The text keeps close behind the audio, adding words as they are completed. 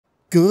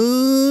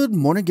Good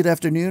morning, good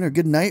afternoon, or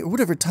good night, or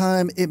whatever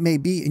time it may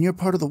be in your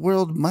part of the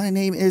world. My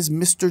name is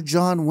Mr.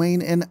 John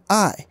Wayne, and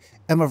I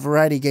am a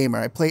variety gamer.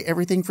 I play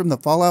everything from the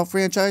Fallout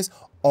franchise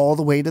all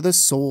the way to the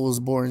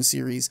Soulsborne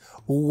series.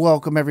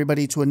 Welcome,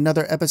 everybody, to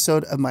another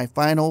episode of my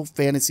Final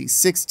Fantasy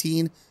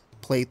XVI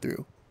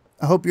playthrough.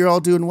 I hope you're all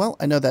doing well.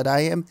 I know that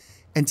I am.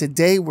 And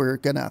today we're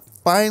going to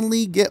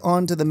finally get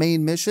on to the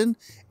main mission,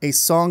 A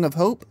Song of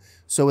Hope.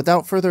 So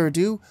without further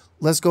ado,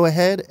 let's go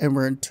ahead and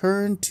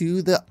return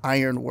to the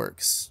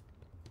Ironworks.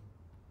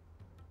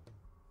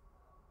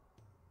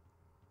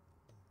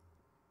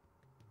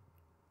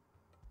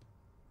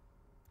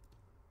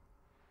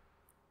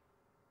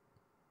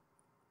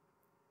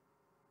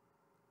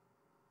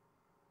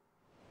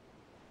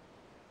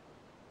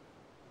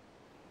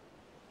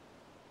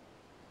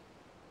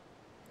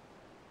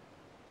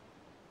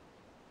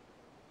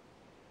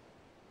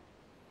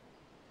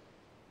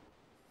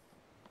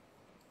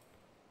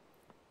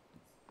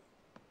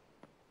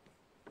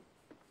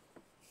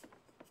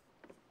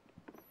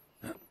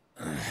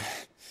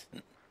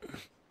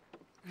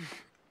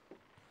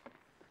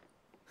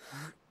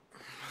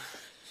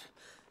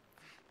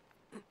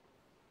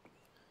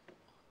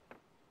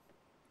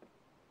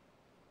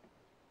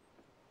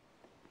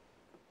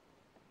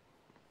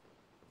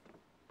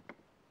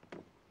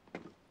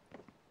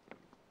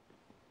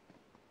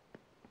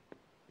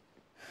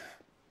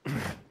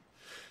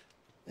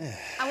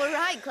 I'm all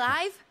right,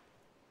 Clive.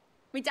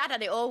 My dad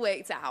had it all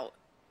worked out.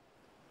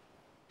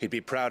 He'd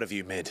be proud of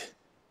you, Mid.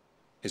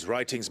 His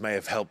writings may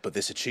have helped, but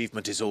this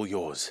achievement is all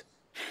yours.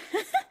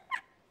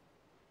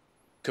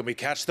 Can we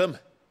catch them?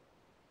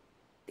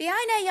 The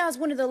Iron Yard's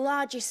one of the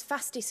largest,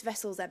 fastest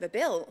vessels ever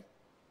built.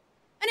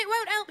 And it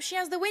won't help she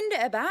has the wind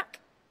at her back.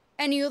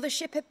 Any other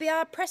ship would be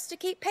hard-pressed to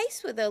keep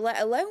pace with her,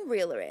 let alone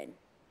reel her in.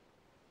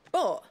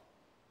 But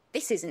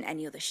this isn't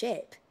any other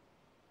ship.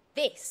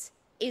 This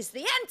is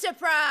the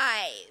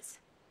Enterprise!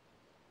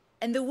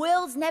 And the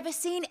world's never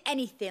seen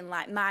anything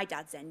like my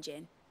dad's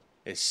engine.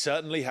 It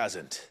certainly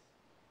hasn't.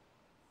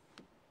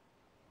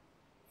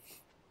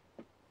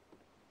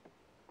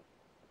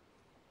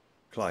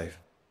 Clive,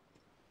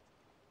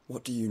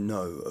 what do you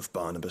know of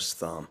Barnabas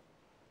Tharm?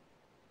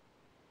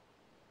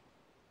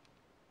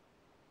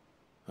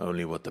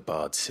 Only what the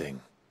bards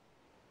sing.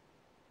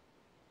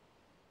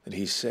 That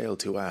he sailed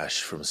to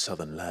Ash from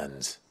southern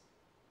lands.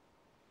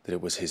 That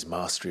it was his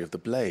mastery of the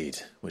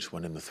blade which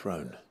won him the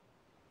throne.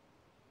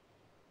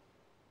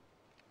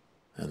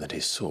 And that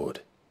his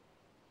sword,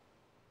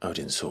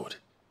 Odin's sword,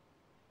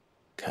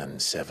 can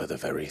sever the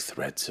very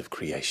threads of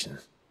creation.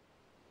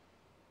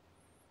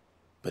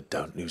 But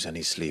don't lose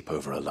any sleep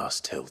over a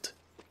last tilt.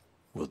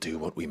 We'll do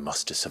what we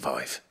must to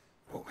survive.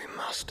 What we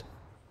must.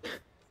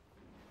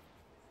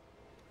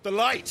 The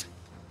light!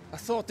 I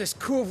thought this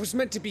cove was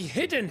meant to be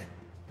hidden.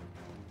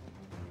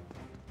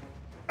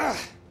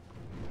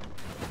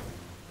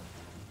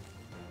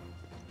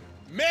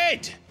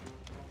 Mid!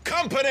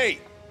 Company!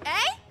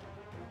 Eh?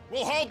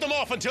 We'll hold them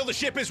off until the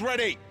ship is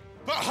ready.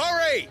 But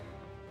hurry!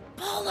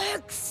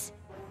 Bollocks!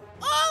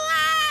 All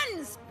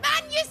hands!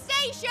 Man your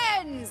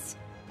stations!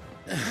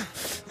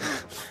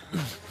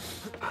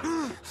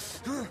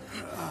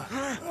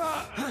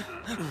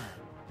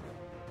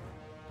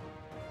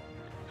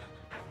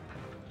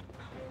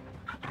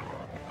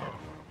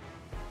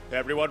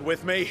 Everyone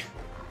with me?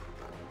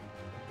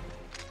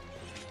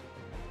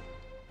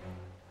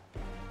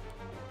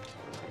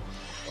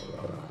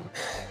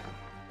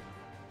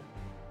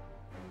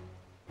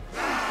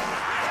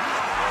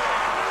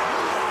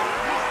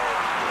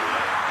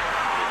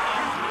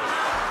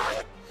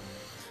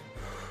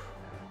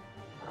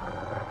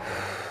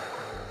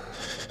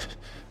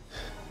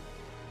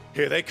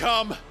 Here they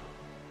come!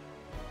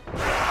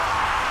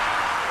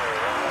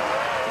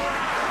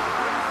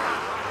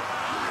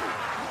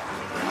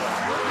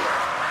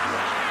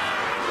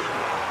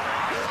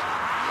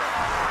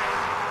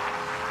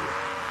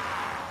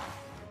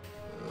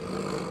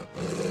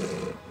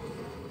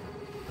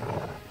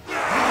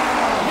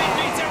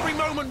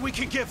 We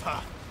can give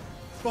her.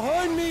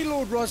 Behind me,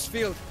 Lord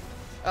Rosfield.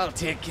 I'll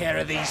take care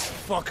of these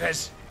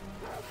fuckers.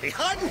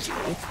 Behind you?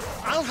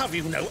 I'll have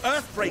you know,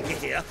 Earthbreaker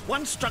here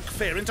once struck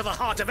fear into the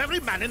heart of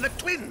every man in the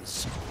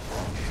Twins.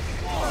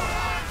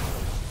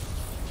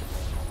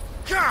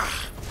 Gah!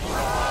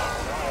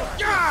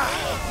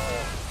 Gah!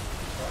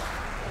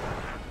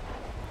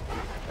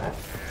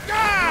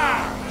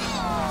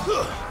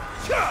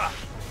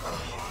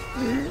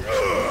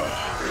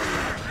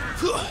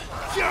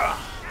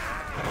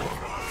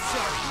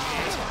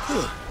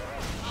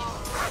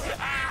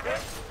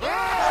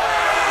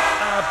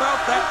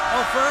 About that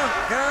offer,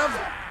 Gav?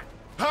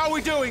 How are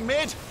we doing,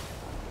 Mid?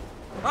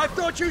 I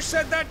thought you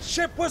said that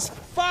ship was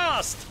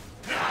fast!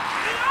 Yes!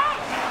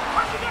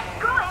 Once you get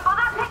going, but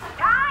that takes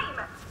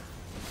time!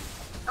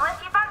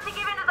 Unless you fancy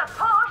giving us a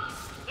push,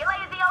 you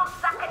lazy old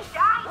sack of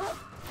shite!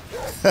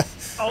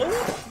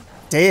 Oh?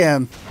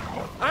 Damn.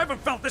 I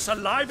haven't felt this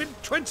alive in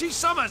 20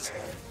 summers!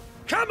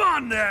 Come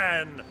on,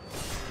 then!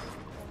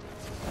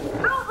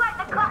 Rules like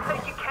the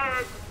clappers, you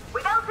curds!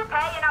 With bills to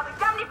pay, and I'll be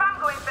damned if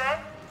I'm going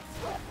first!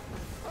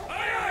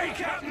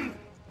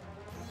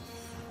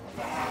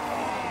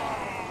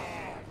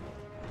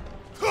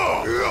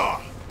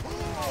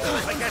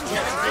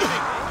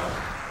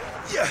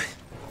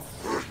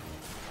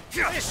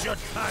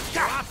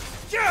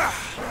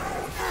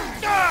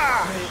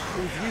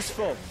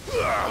 useful.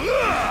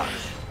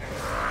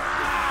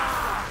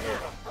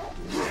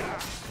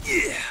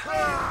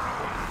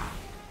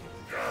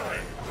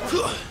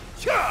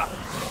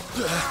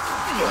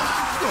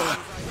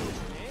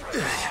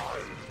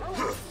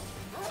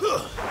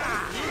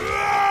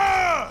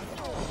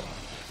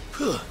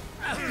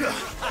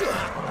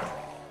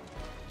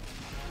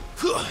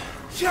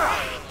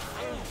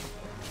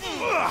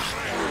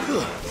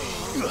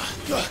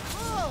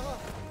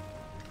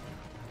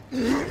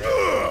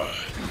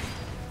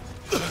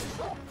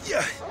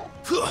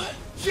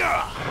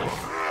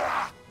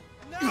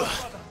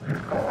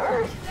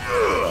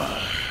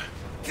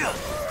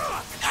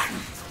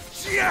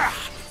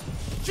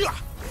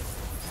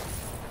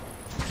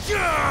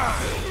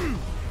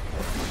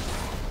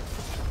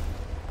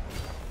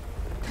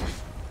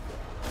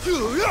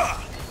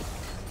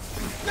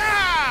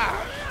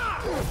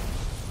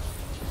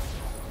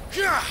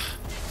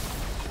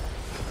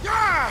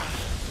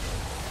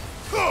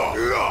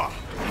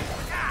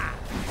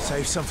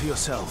 Save some for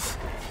yourself.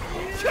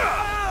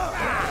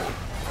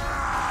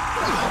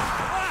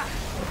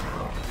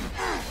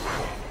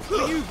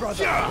 For you,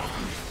 brother.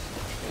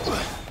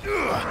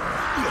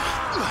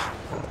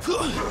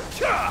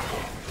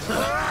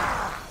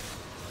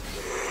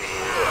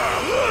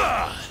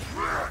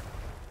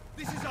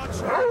 This is our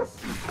chance.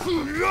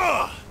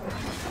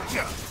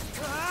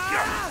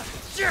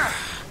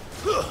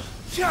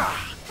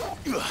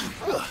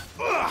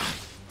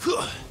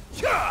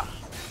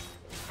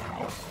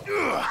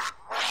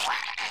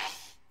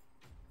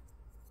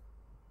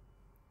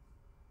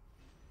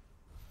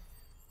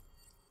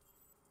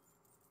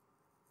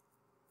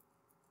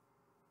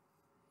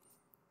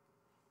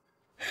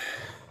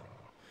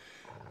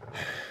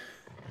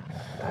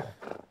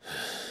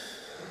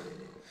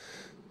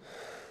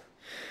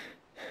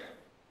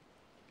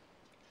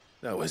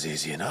 That was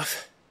easy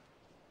enough.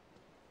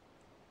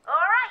 All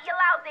right, you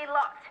lousy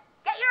lot.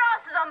 Get your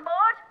asses on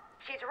board.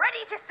 She's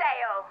ready to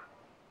sail.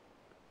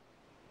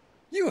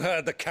 You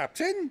heard the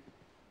captain.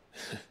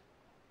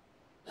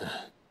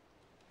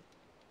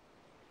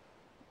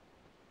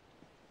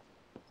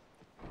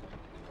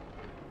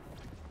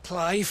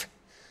 Clive.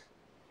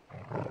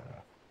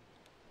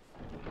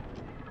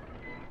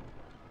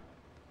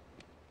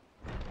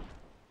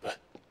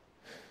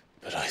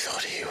 But I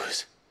thought he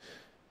was...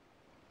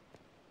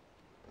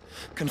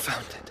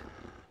 Confounded.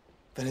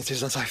 Then it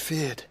is as I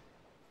feared.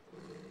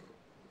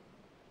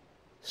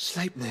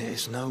 Sleipnir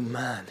is no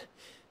man,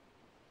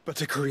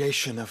 but a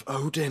creation of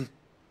Odin.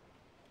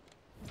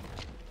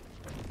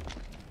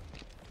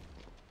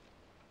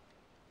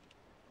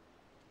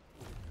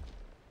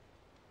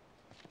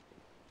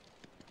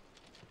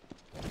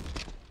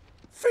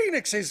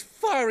 Phoenix's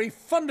fiery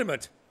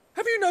fundament.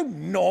 Have you no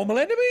normal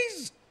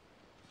enemies?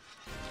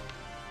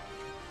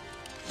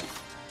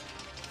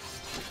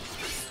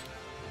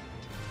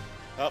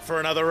 Up for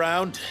another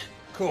round?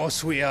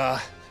 Course we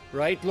are.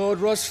 Right, Lord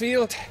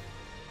Rosfield?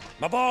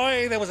 My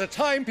boy, there was a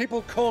time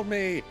people called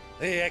me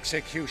the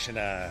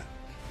Executioner.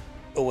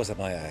 Or was it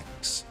my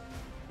axe?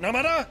 No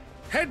matter,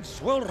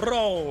 heads will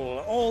roll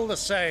all the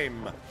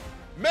same.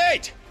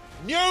 Mate!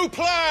 New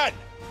plan!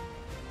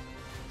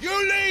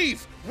 You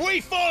leave! We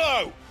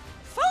follow!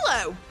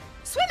 Follow?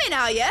 Swimming,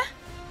 are you?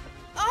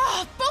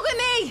 Oh, bugger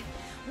me!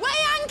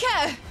 Weigh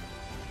anchor!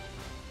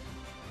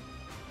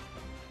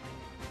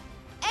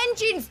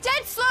 Engine's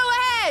dead slow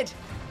ahead!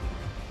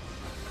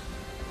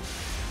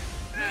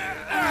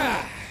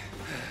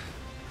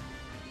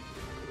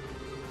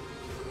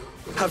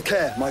 Have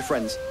care, my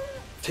friends.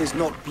 'Tis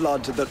not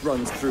blood that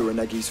runs through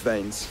Anegi's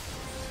veins.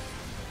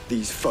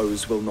 These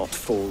foes will not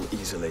fall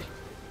easily.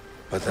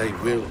 But they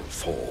will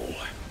fall.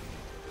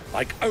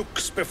 Like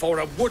oaks before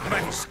a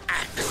woodman's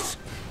axe.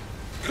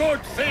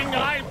 Good thing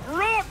I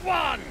brought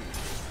one!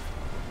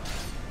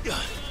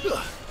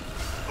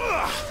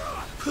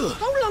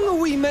 How long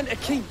are we meant to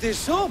keep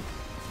this up?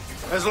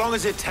 As long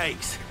as it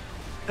takes.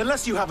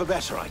 Unless you have a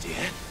better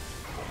idea.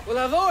 Well,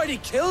 I've already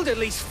killed at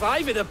least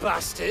 5 of the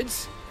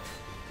bastards.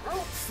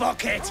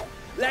 Fuck it!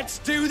 Let's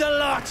do the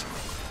lot!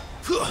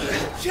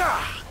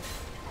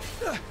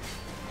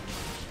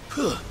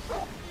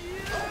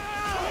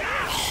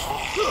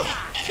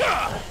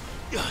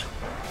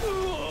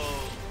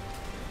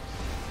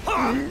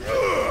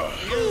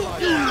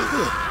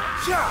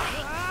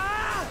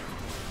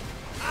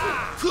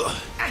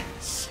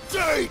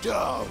 Stay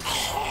down!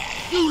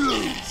 You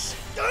lose!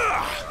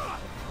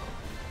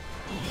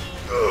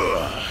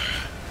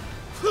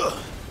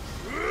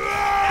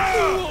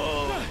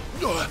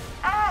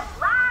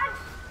 Lads!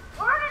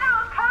 We're running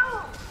out of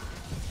coal!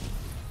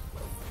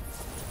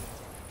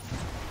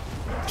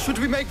 Should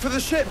we make for the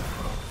ship?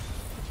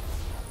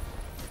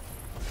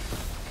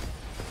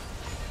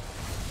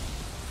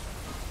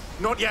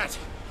 Not yet!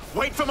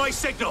 Wait for my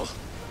signal!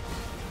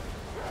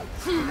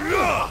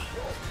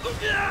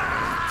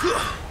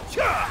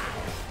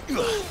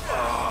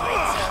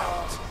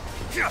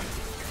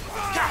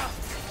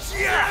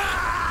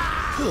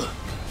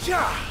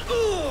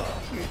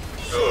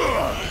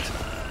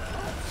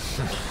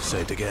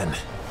 Say it again.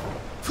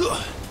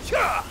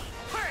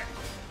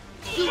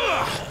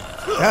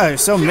 God,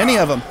 there's so many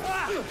of them.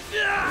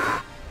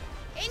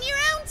 In your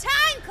own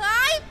time,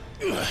 Clive!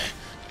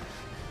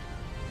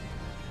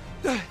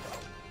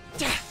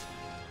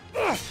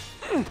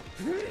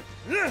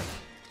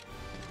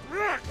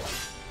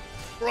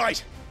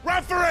 Right,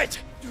 run for it!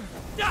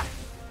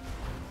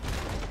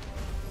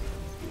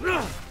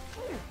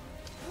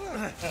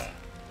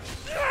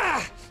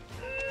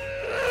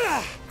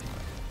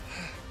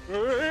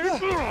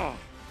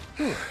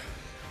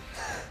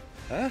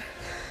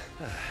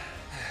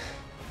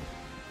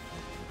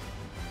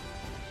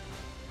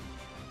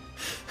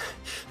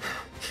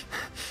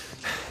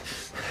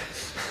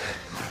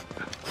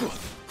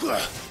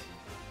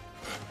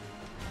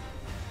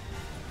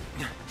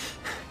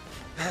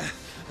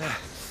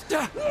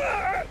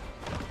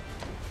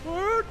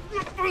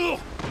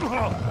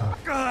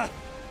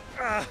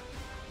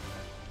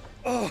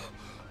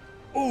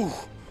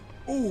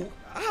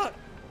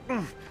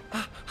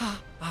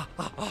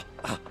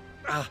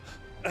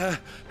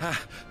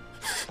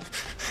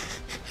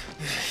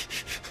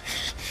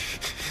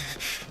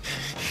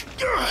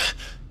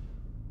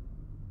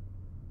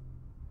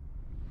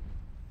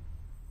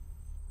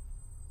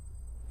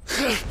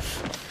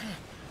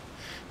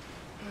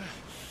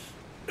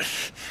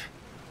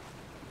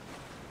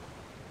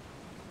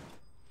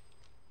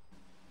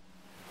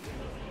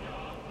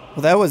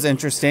 Well, that was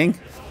interesting.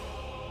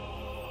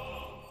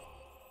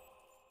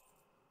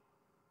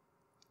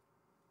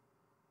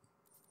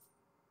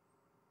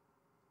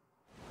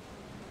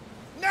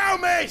 Now,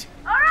 mate!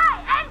 All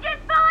right, engine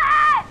full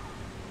ahead!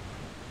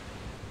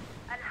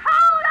 And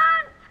hold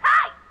on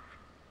tight!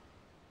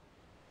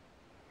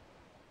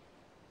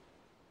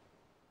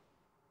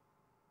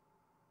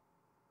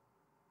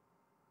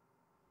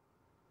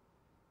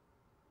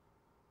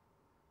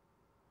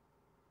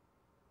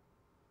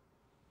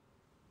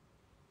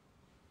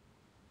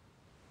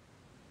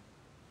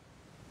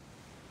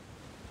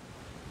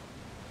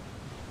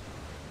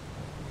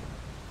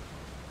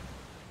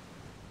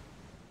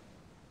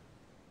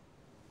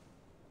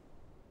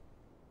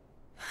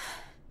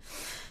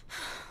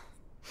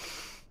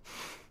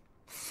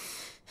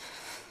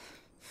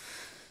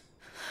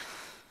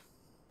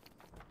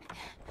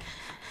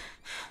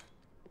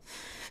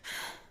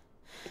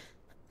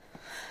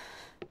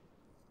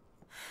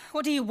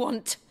 What do you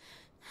want?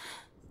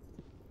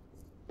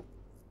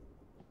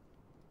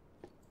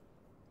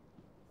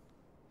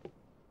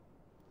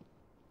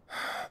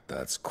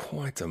 That's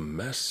quite a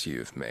mess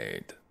you've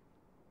made.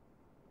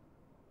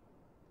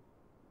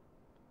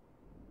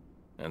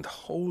 And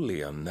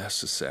wholly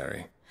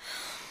unnecessary.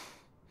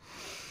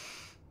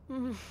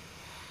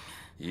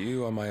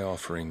 You are my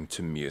offering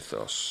to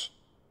Mythos.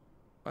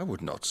 I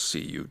would not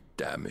see you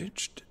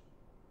damaged.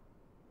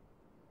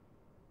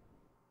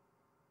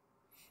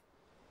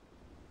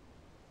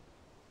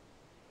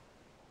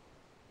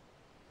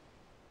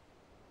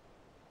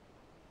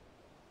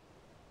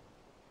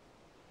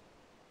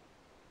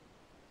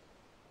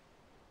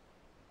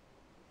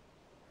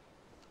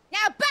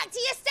 Now back to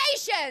your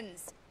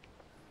stations!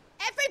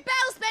 Every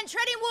bell spent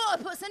treading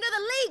water puts another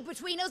league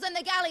between us and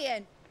the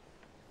galleon.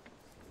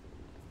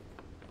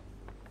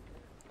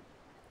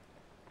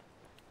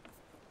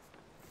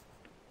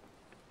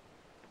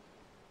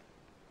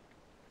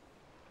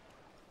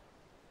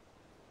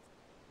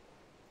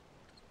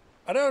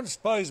 I don't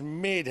suppose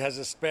Mid has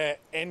a spare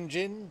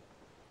engine?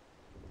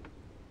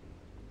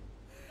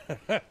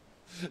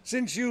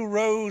 Since you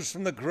rose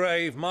from the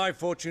grave, my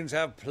fortunes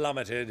have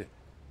plummeted.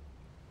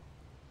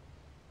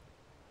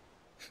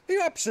 Are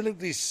you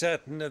absolutely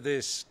certain of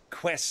this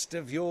quest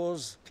of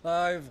yours,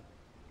 Clive?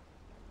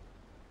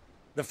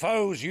 The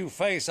foes you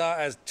face are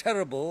as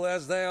terrible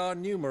as they are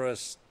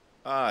numerous.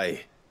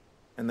 Aye,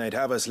 and they'd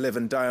have us live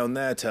and die on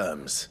their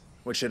terms,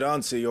 which should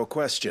answer your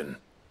question.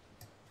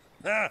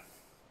 Ha!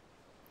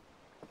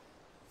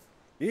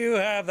 You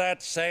have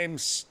that same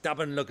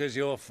stubborn look as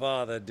your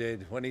father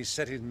did when he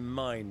set his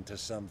mind to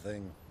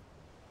something.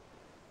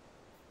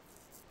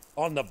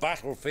 On the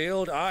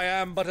battlefield, I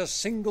am but a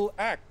single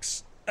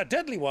axe. A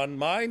deadly one,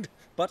 mind,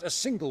 but a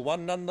single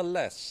one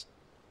nonetheless.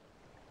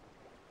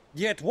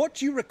 Yet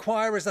what you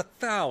require is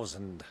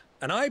 1,000,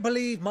 and I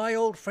believe my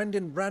old friend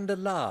in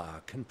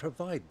Brandalar can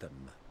provide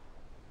them.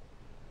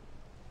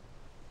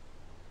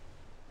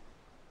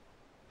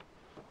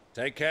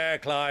 Take care,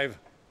 Clive.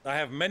 I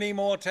have many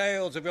more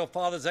tales of your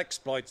father's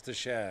exploits to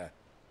share.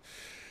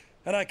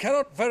 And I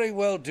cannot very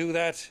well do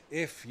that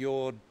if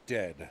you're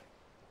dead.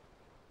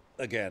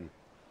 Again.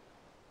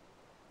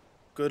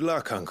 Good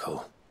luck,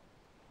 Uncle.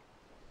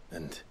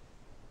 And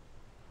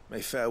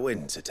may fair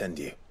winds attend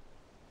you.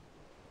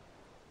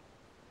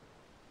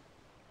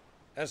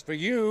 As for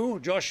you,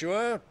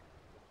 Joshua,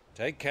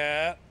 take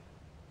care.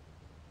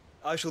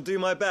 I shall do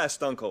my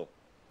best, Uncle.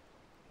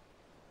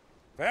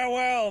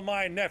 Farewell,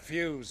 my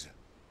nephews.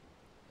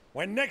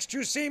 When next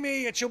you see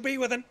me, it shall be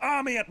with an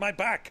army at my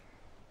back.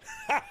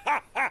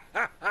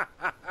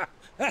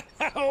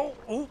 Oh,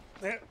 oh,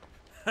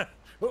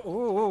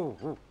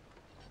 oh.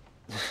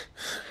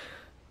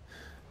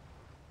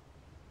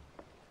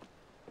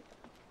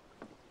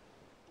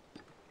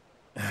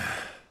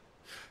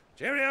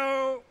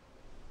 Cheerio!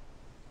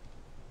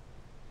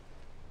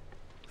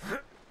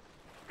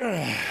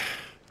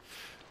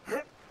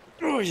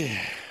 Oh,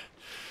 yeah.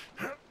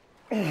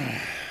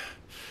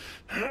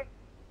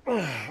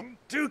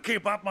 Do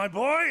keep up, my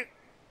boy.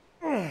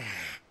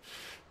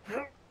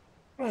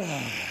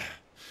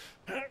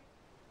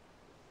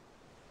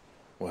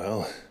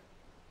 Well,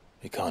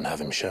 we can't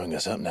have him showing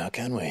us up now,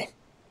 can we?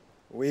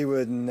 We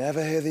would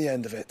never hear the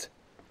end of it.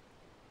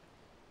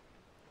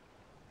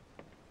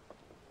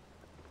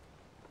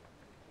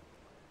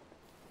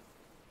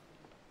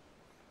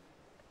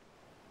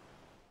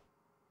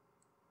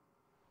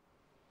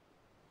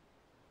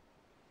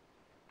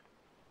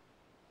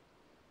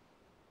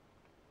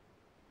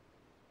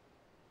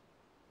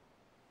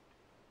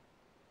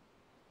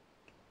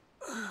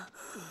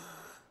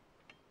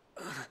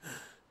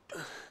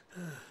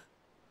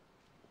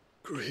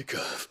 Greek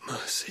of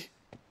mercy.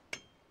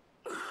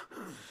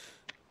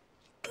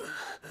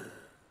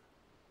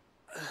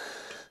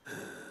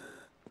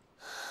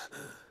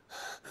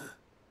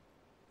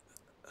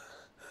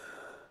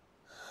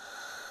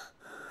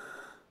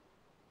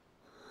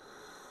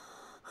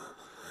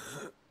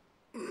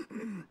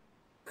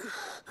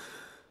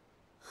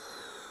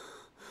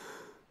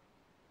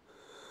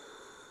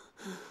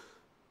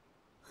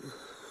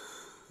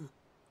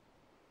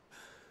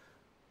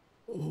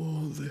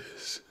 All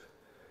this.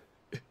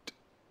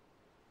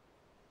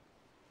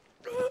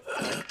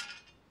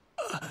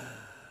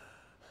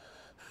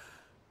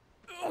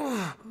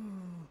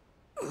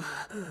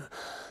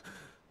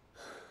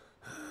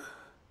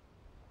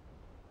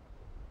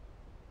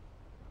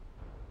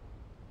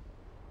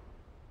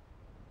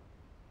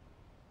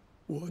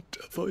 What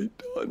have I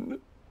done?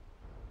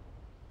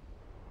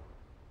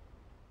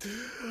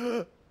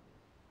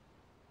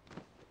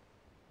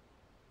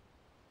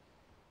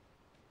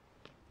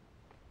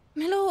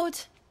 My lord.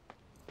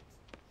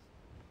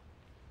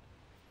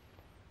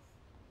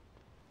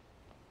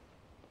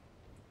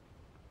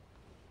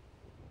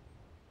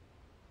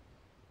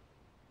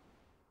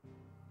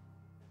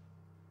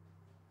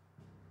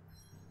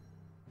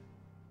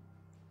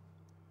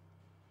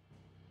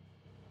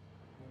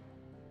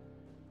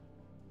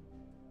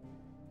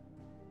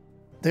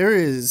 There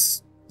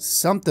is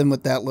something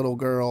with that little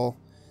girl,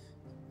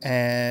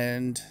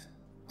 and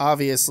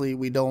obviously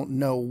we don't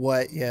know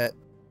what yet.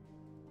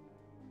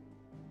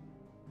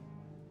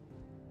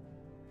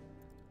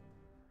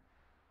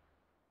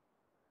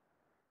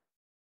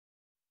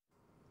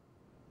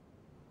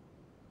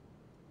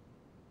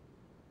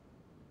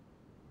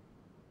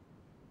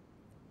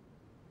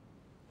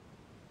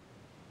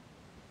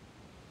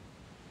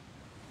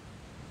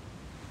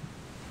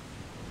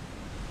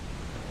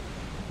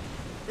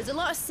 There's a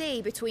lot of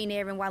sea between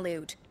here and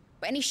Waloed,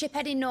 but any ship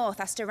heading north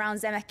has to round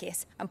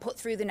Zemeckis and put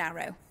through the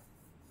Narrow.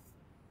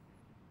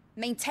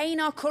 Maintain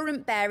our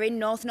current bearing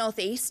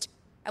north-northeast,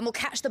 and we'll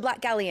catch the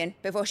Black Galleon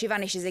before she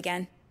vanishes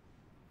again.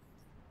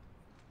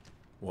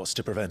 What's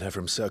to prevent her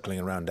from circling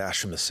around Ash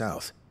from the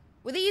south?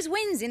 With these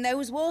winds in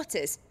those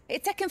waters,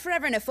 it'd taken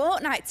forever and a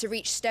fortnight to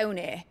reach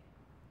Stonehenge.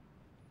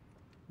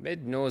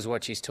 Mid knows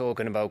what she's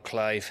talking about,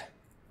 Clive.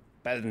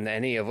 Better than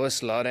any of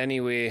us lot,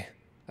 anyway.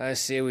 I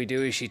say we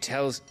do as she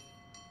tells.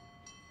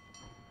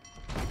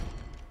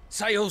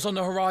 Sails on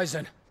the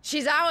horizon.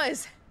 She's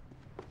ours.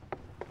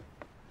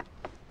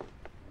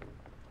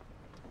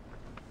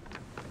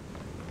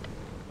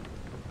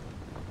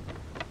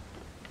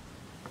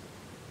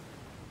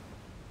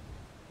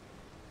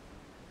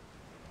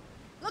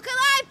 Look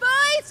alive,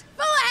 boys!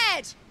 Full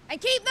ahead! And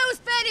keep those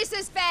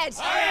furnaces fed!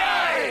 Aye,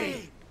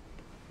 aye!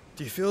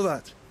 Do you feel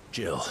that?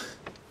 Jill.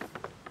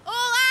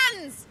 All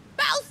hands!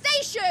 Battle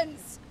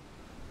stations!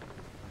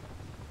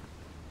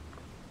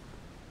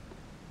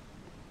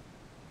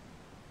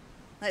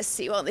 Let's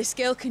see what this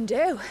girl can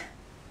do.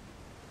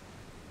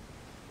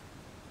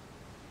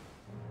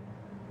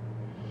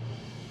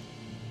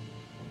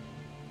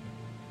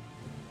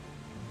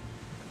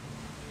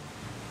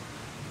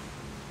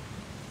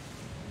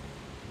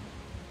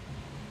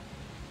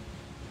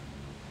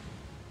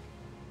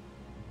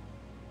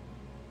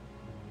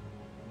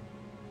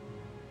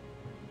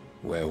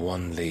 Where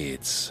one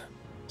leads,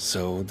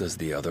 so does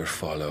the other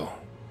follow.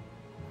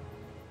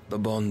 The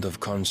bond of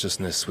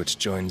consciousness which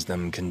joins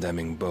them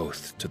condemning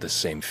both to the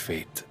same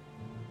fate.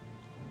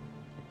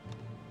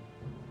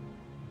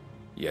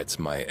 Yet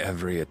my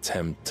every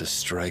attempt to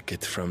strike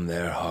it from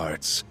their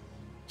hearts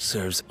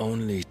serves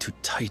only to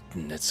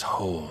tighten its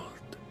hold.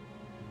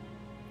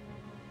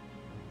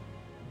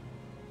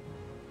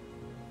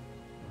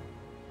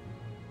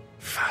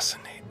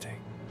 Fascinating.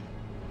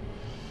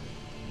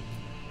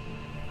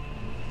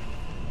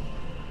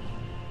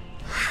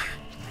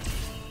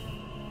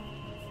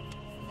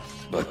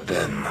 But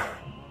then,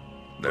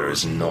 there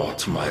is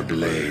naught my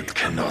blade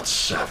cannot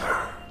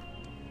sever.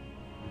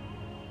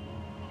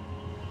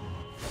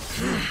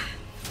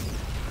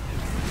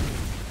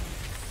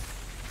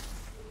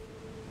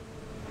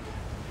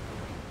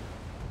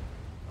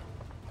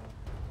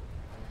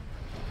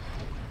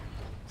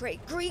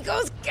 Great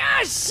Gregor's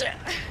gosh!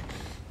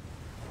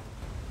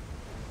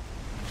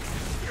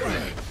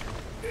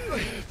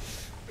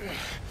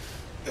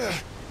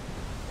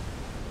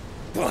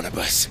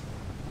 Barnabas.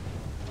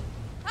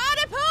 Hard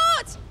a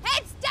port!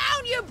 Heads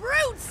down, you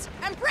brutes!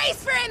 And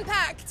brace for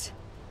impact!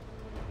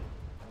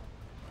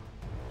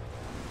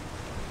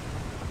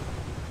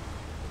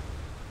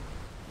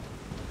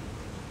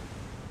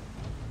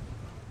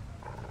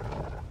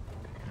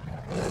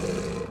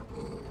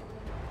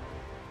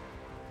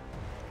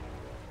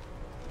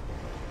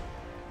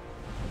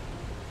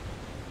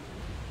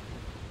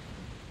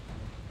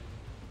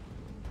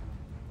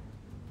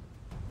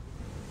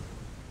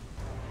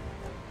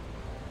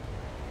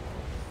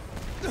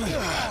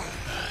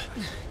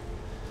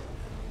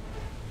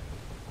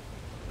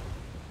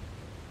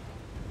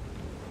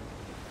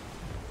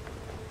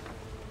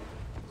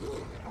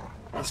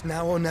 It's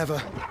now or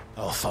never.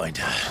 I'll find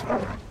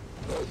her.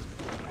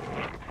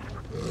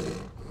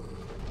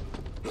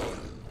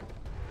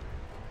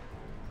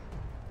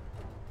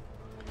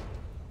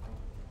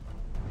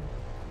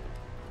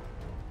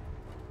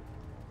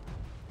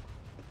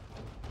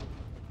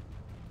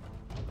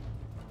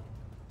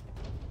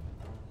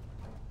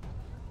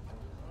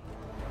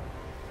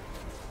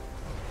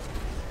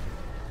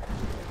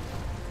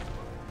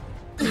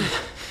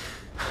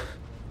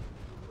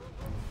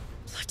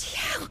 Bloody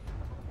hell!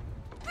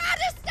 How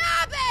to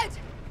starboard!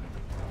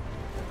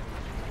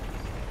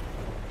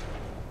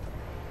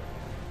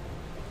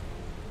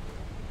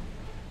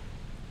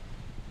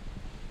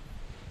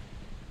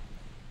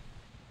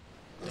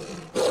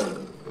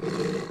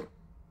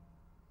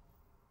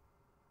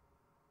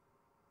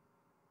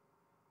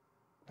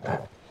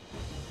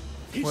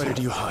 Where did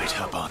you hide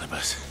her,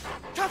 Barnabas?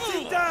 Cut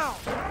him down!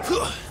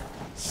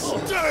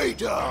 Stay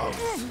down!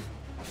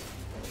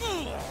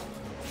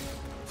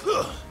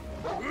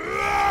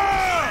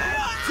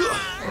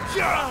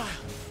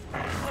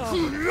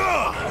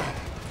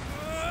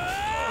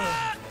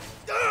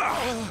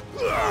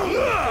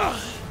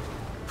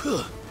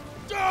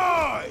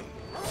 Die!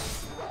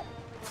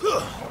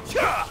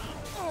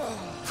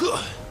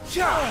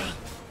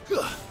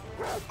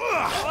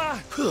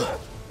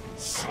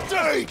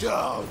 Stay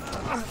down!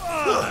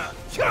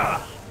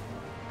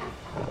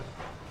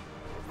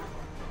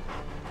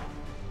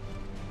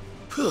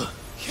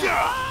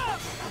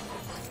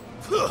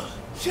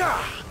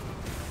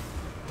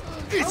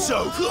 It's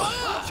I'm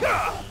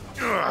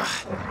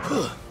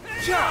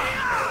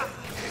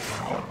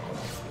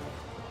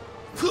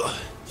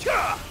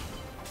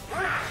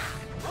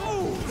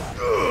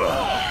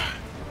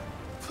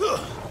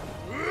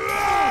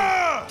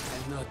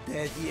not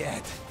dead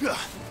yet.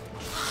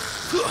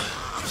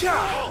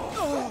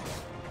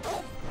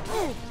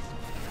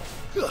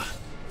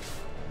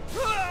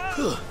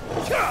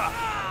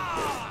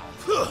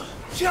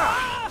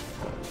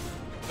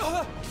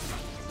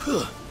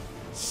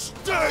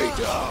 Stay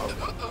down!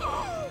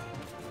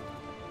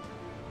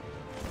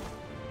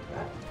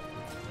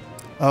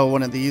 Oh,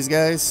 one of these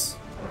guys?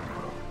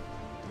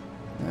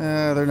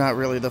 They're not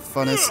really the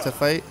funnest to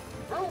fight.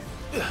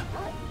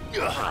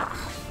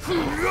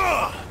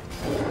 Garuda!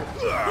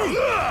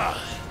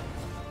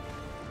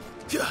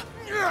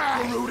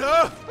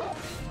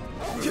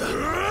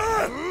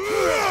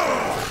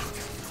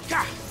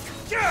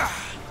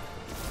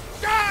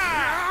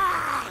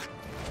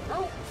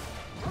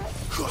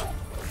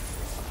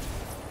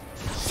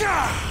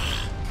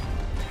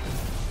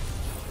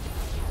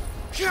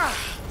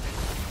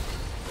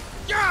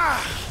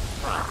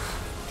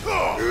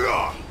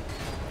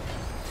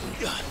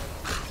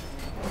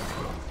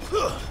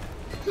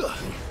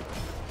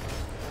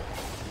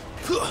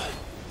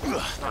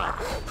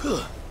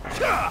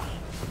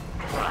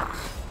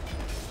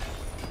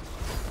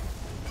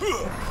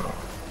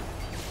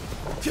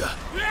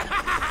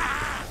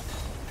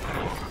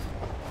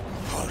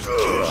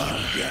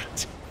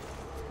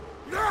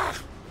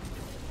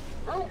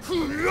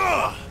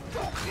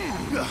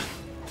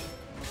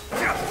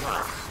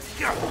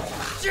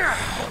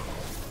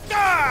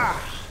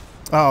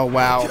 Oh,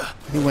 wow.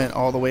 He went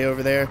all the way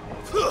over there.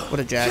 What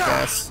a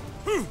jackass.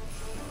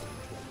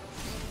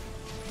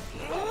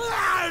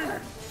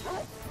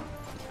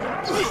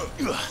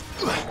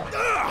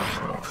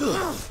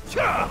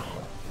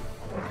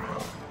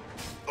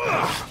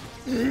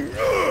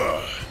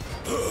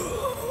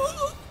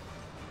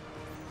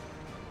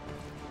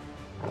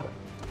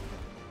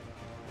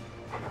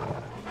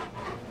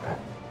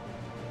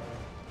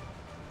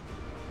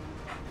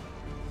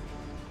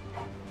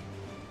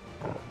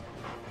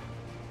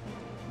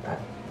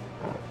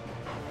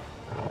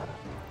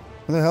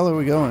 Where the hell are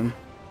we going?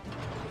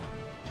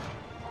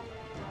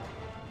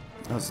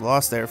 I was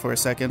lost there for a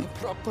second.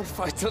 Proper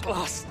fight at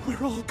last.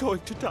 We're all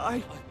going to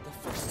die. I'm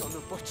the first on the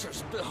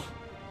butcher's bill.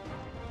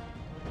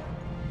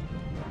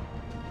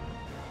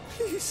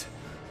 Please,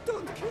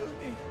 don't kill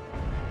me.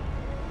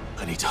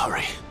 I need to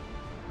hurry.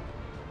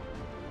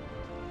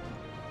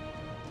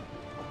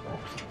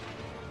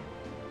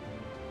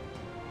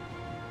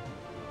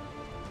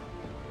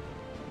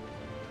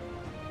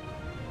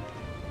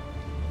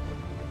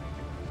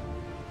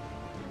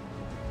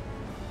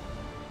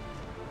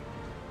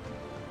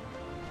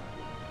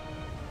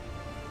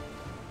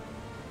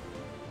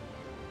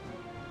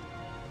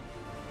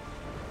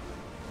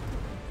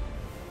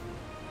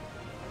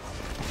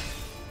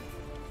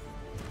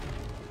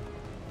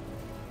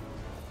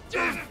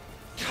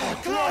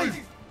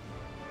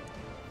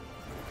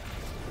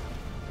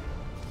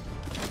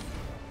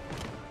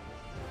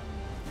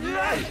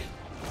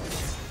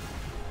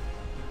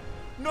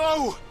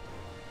 No!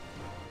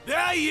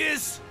 There he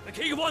is! The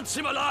king wants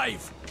him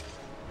alive!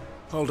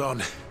 Hold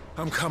on.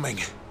 I'm coming.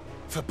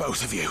 For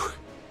both of you.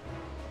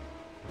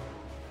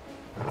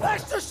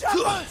 That's the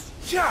shepherds!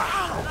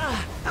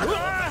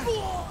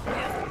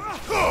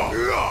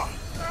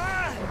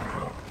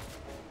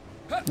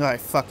 Oh, I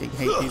fucking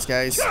hate these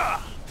guys.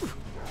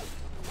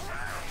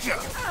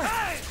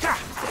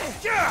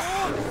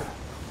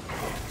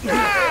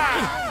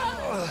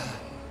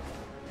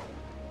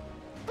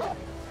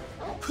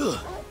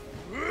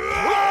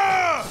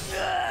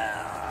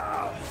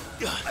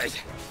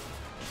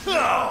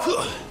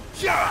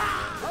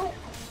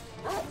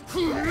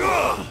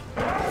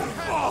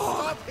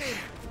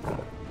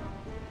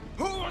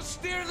 Who will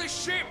steer the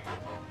ship?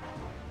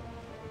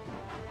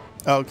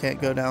 Oh,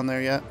 can't go down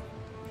there yet.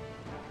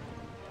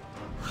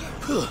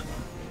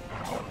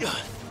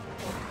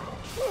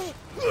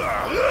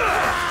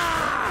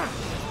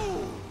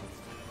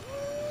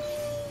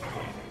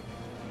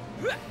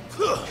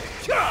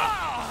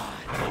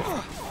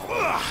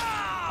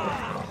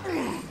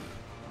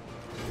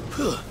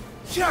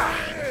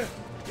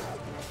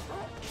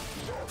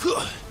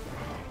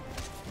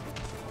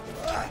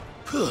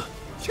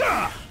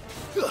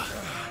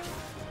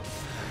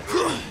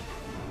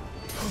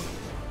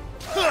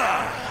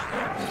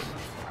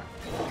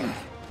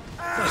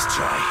 Let's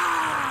try.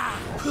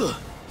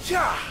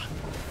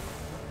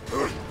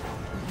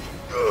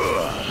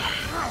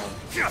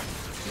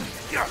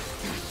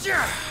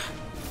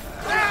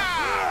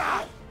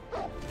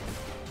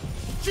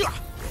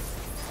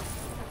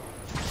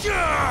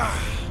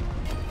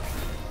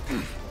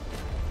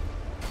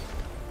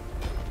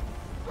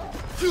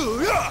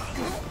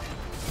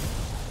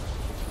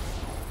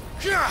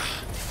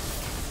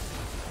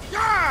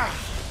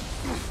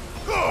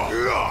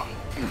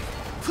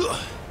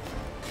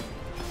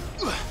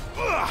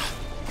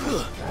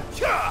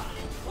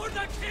 For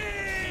the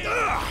king!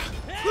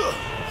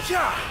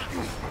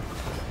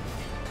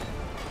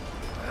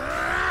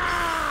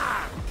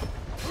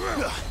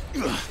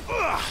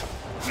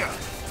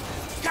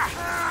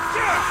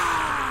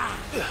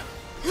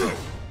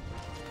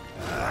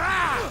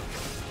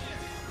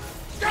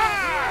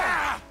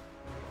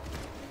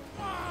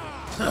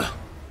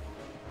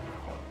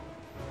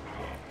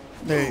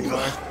 There you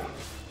go.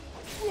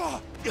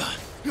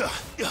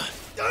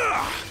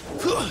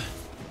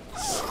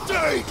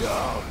 Stay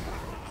down.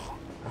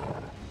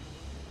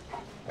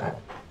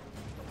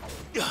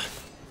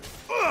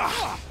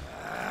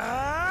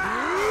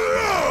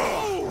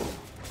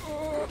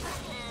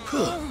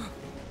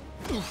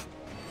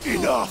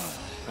 Enough.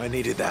 I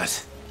needed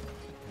that.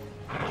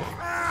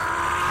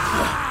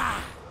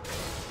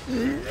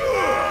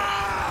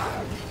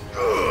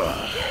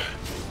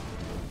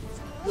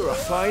 You're a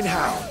fine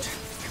hound.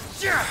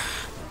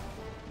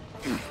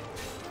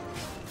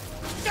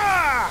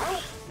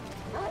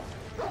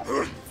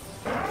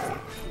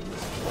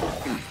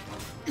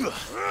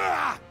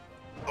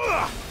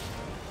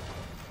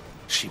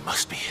 She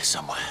must be here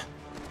somewhere.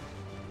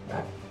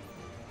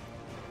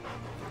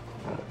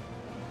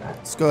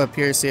 Let's go up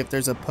here, see if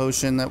there's a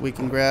potion that we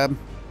can grab.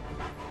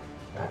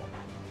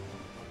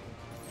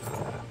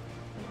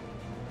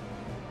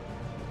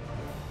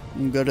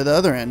 And go to the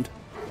other end.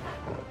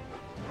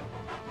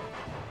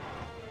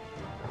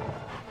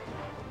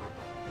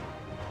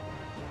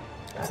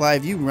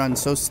 Clive, you run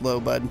so slow,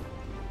 bud.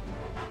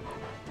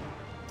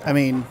 I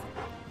mean,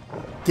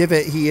 give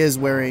it, he is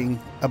wearing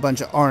a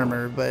bunch of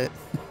armor, but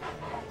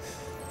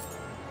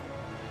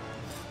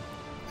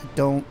I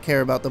don't care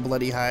about the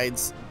bloody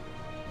hides.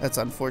 That's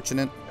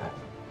unfortunate.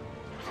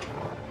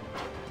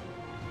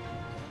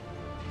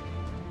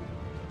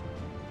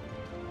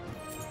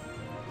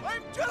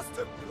 I'm just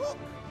a cook!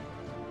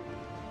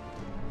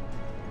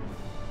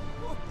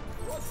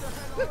 What the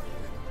hell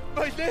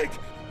are you? My leg!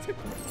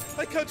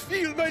 I can't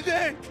feel my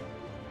leg!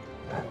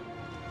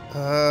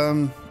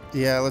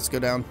 Yeah, let's go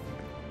down.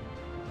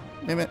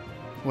 Damn it.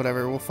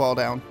 Whatever, we'll fall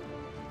down.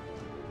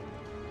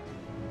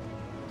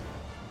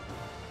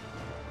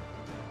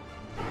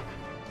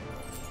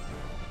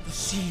 The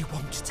sea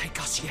won't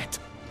take us yet.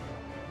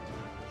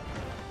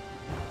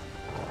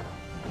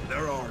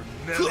 There are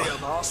many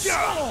of us.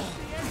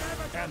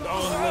 And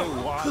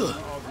only one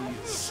of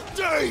you.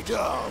 Stay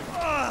down.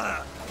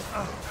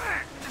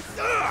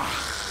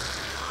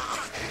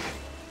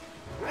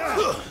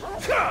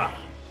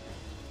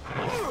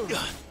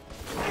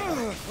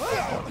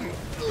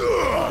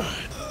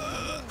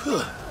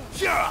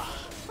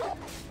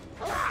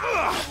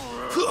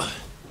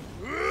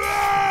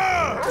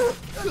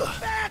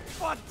 Back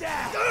for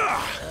death!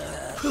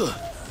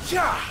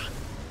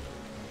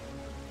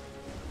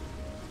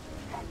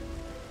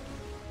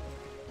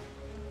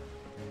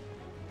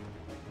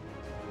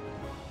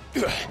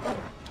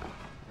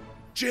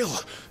 Jill,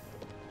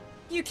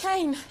 You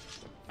came.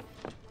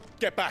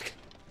 get back.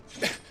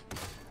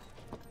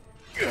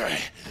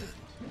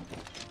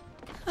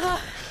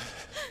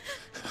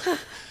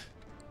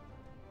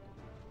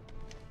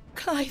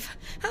 Clive,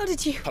 how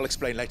did you... I'll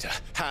explain later.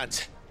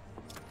 Hands.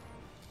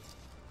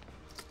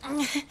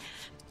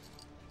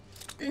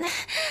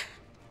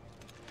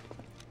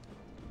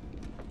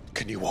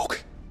 Can you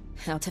walk?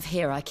 Out of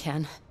here I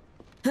can.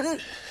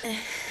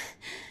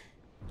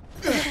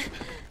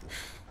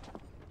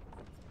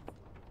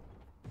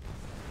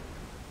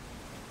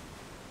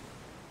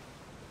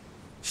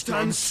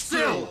 Stand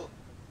still!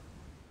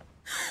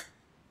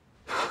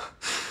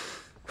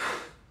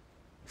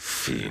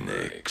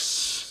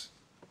 Phoenix.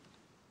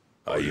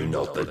 Are you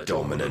not the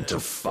dominant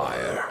of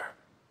fire?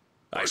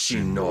 I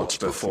see naught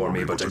before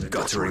me but a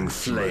guttering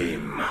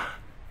flame.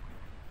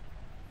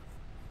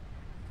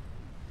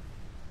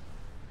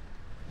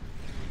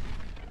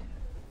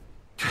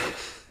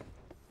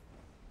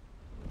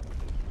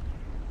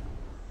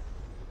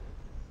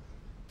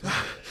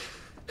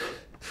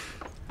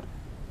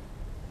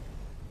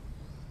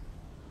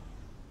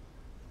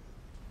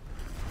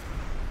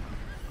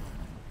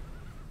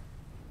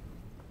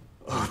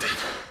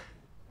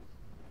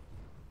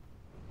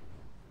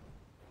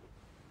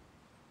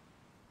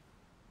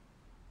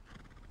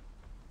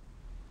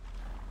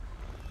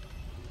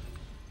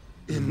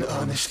 In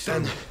earnest,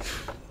 then.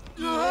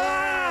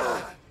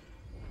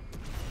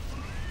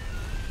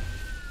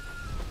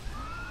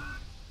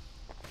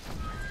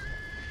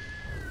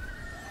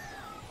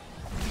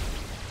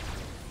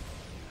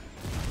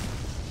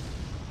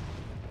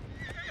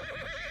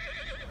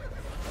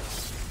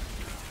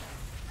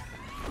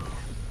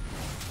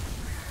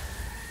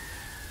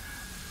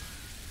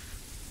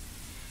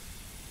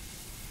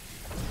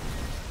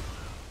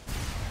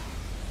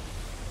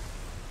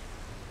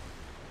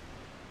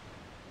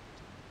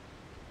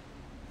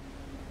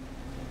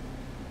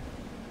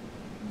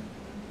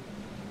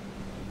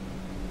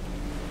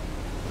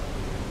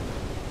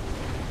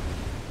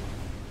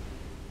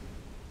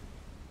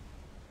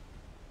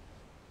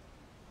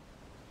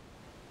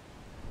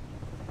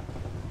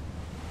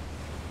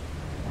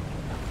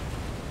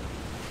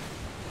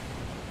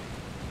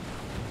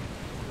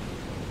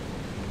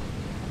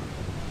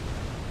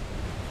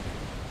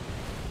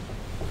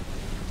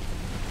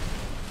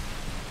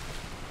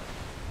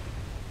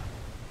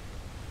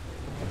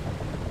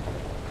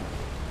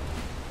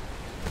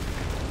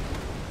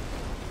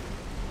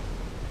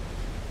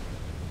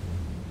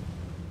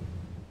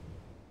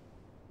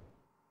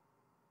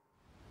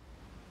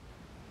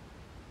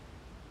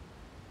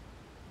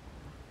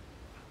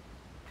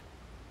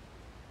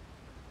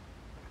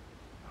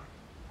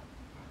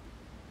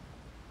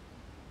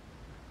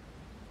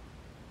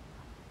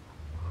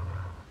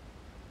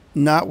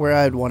 Not where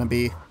I'd want to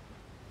be.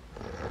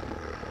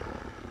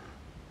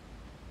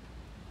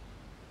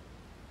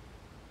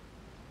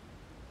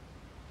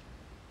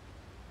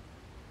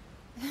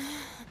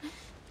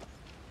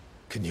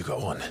 Can you go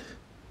on?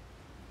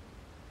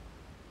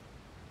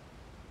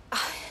 I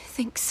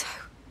think so.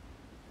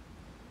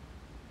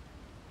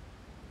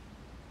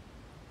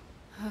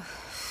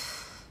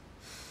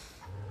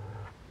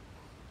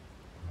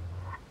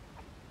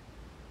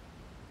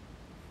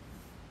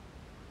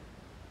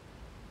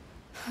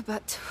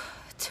 But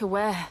to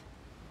where?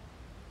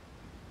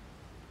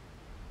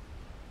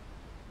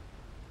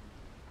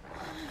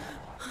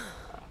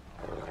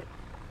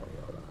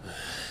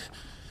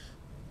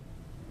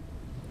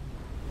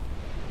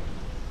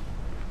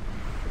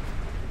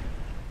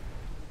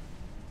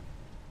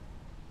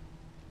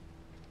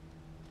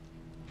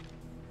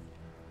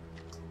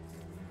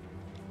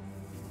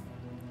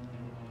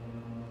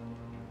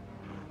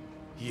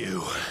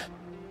 You.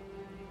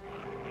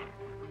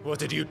 What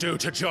did you do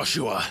to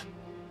Joshua?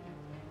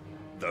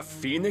 The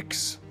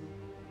Phoenix?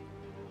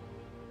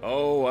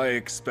 Oh, I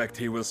expect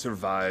he will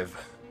survive.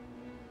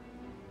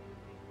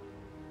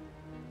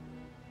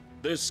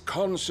 This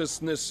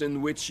consciousness in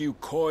which you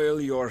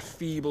coil your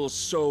feeble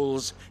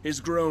souls is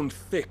grown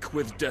thick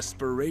with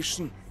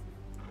desperation,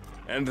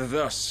 and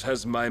thus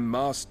has my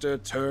master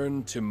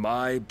turned to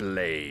my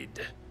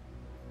blade.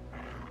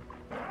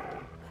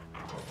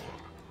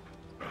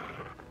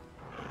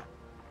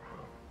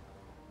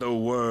 The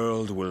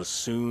world will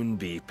soon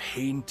be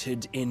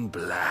painted in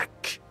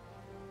black,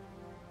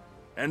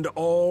 and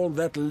all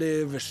that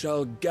live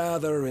shall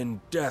gather in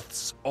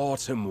death's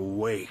autumn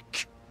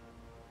wake.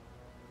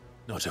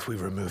 Not if we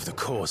remove the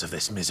cause of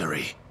this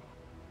misery.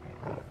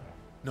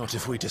 Not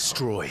if we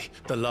destroy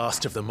the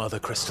last of the Mother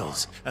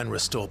Crystals and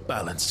restore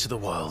balance to the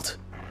world.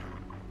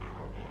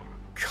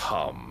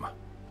 Come.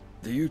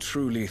 Do you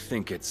truly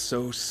think it's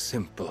so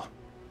simple?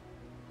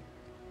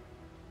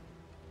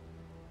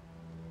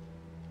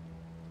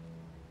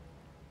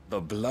 The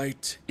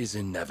blight is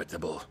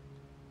inevitable.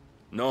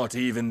 Not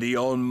even the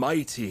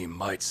Almighty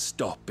might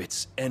stop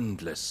its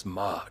endless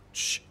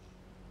march.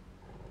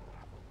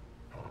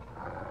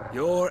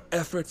 Your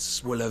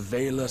efforts will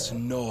avail us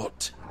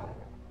naught.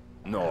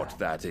 Naught,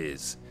 that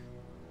is,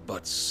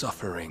 but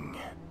suffering.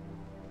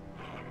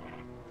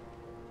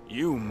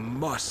 You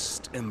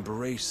must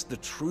embrace the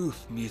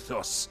truth,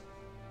 Mythos.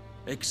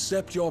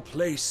 Accept your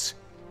place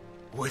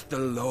with the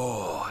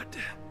Lord.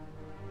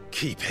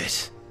 Keep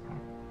it.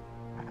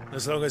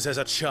 As long as there's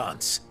a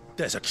chance,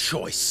 there's a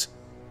choice.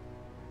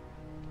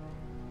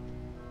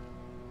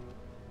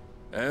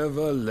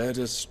 Ever led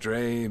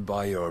astray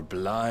by your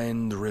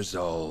blind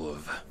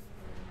resolve.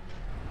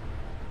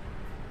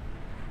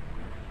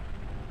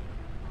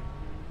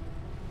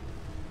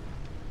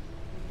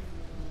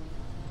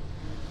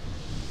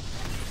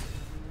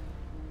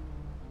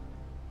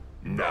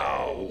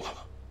 Now,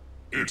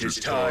 it is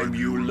time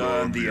you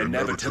learn the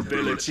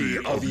inevitability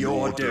of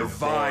your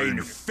divine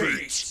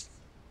fate,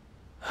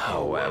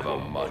 however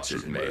much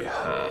it may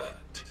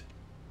hurt.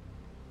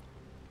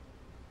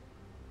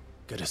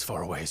 Get as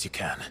far away as you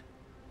can.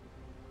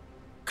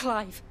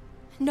 Clive,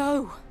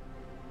 no.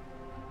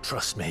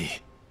 Trust me,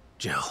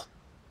 Jill.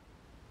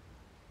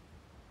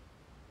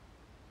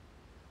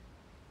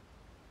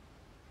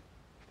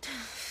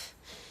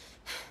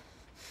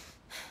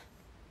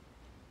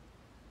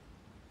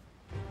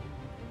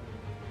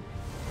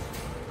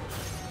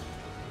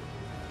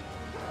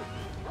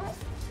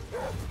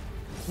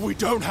 We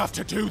don't have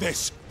to do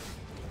this!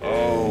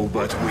 Oh,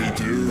 but we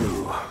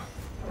do.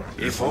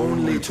 If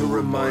only to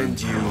remind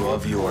you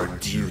of your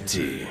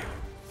duty.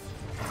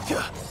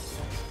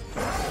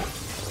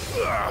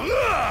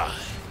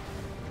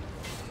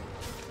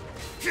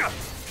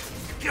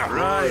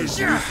 Rise,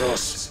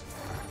 Mythos.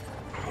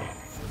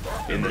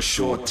 In the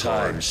short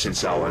time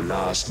since our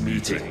last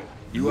meeting,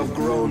 you have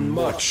grown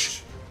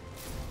much.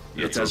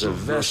 Yet as a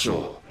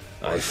vessel,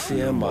 I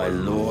fear my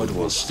lord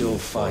will still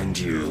find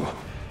you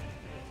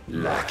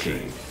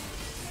lacking.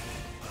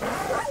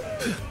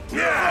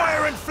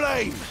 Fire and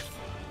flame!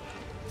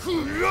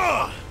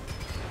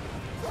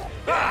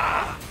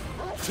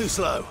 Too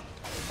slow.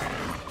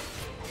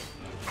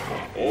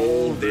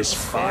 All this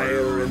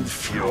fire and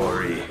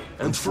fury,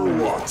 and for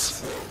what?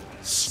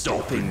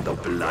 Stopping the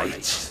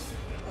Blight.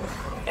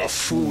 A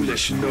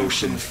foolish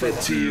notion fed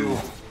to you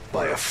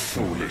by a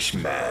foolish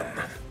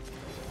man.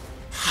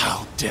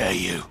 How dare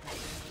you?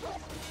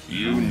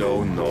 You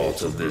know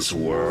naught of this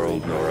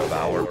world nor of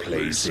our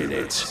place in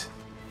it.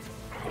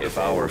 If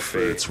our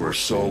fates were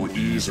so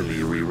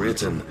easily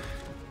rewritten,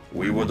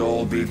 we would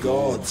all be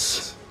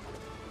gods.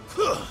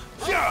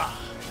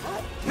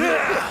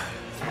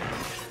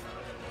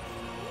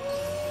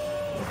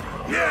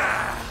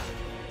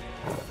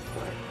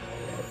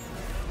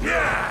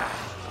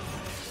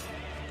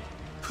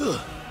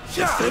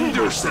 Defend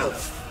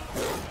yourself!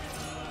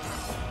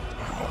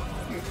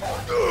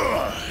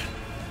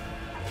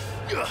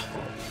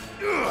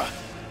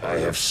 I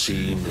have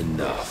seen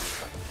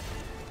enough.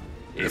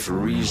 If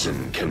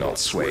reason cannot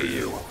sway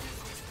you,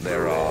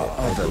 there are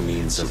other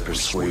means of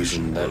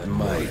persuasion that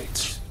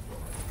might.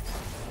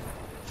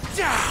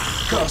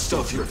 Cast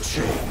off your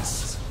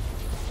chains.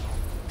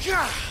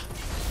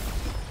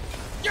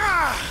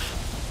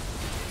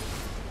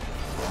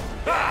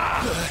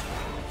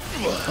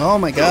 Oh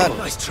my god.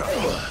 Nice try.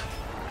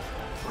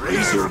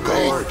 Raise your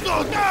guard.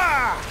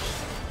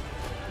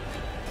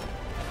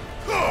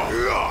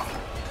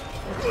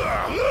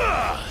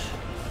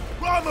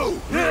 Ramu!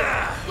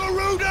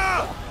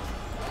 Garuda!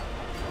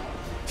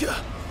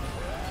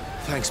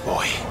 Thanks,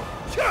 boy.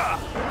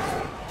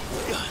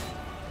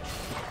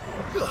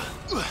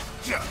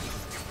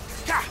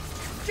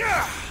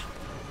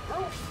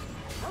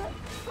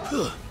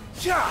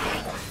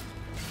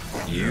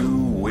 You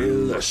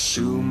will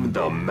assume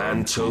the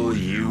mantle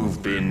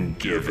you've been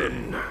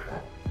given.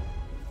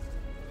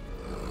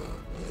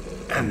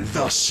 And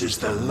thus is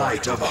the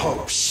light of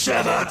hope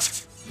severed.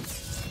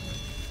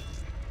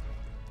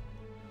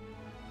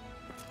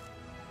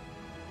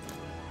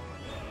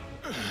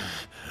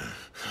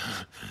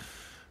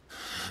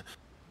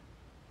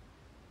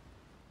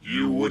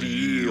 You would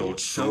yield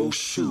so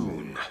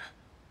soon.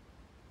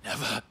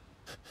 Never.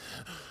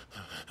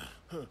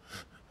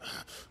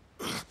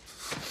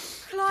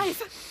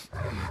 Clive!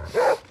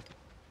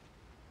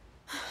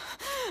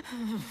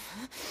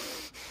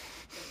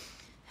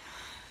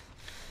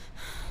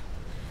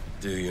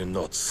 Do you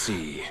not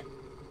see?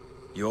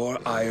 Your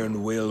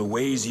iron will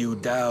weighs you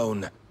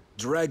down,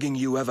 dragging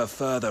you ever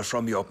further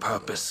from your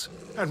purpose.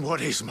 And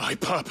what is my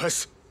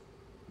purpose?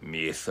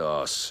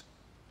 Mythos.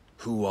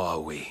 Who are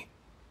we?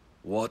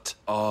 What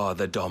are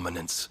the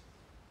dominants?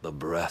 The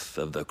breath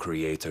of the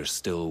Creator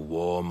still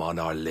warm on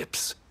our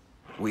lips.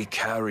 We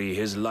carry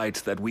his light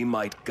that we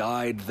might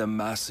guide the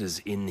masses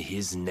in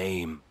his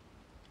name.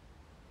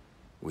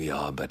 We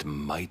are but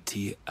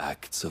mighty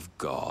acts of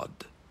God.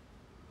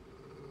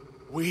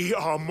 We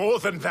are more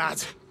than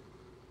that.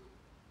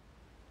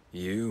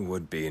 You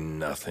would be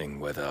nothing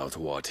without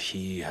what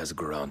he has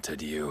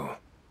granted you.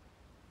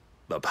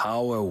 The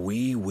power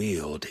we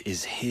wield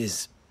is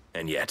his,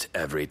 and yet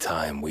every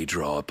time we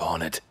draw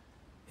upon it,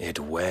 it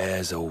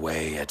wears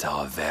away at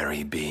our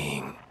very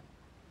being.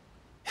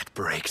 It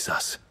breaks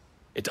us.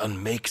 It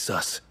unmakes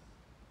us,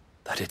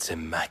 that its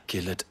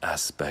immaculate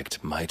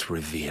aspect might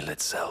reveal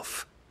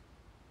itself.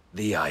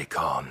 The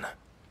icon.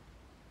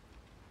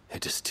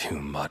 It is too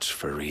much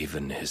for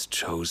even his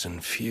chosen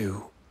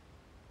few.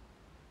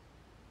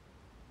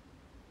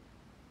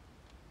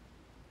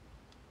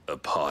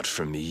 Apart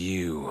from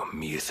you,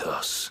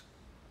 Mythos.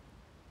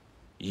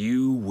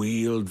 You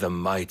wield the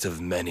might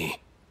of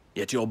many,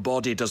 yet your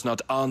body does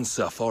not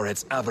answer for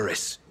its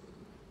avarice.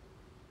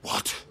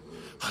 What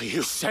are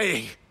you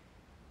saying?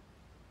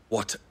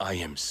 What I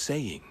am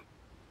saying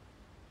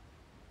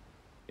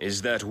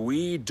is that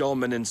we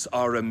dominants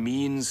are a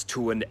means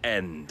to an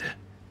end.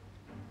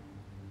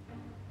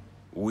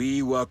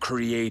 We were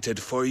created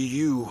for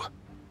you,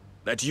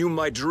 that you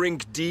might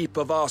drink deep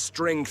of our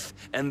strength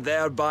and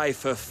thereby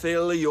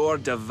fulfill your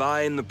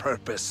divine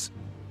purpose.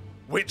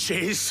 Which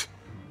is?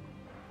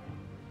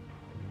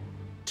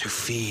 To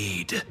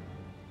feed.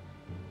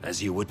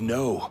 As you would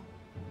know,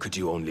 could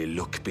you only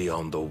look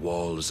beyond the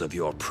walls of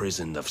your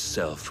prison of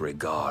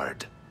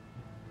self-regard.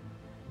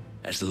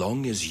 As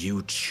long as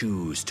you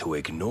choose to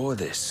ignore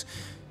this,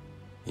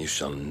 you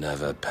shall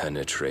never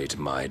penetrate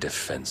my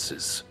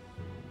defenses.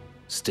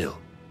 Still,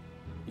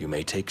 you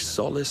may take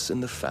solace in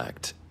the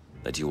fact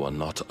that you are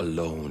not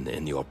alone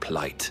in your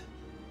plight.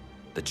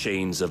 The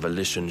chains of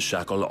volition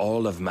shackle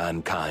all of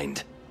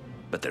mankind,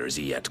 but there is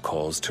yet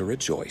cause to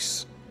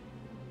rejoice.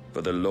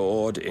 For the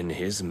Lord, in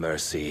his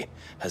mercy,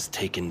 has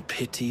taken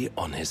pity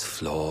on his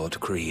flawed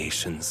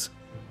creations,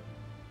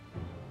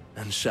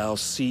 and shall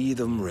see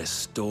them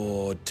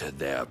restored to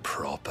their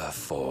proper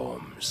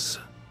forms.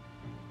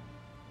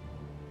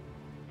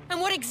 And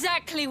what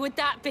exactly would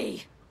that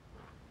be?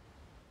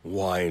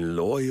 Why,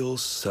 loyal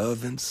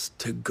servants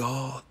to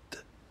God.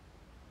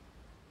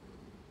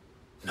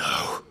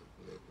 No.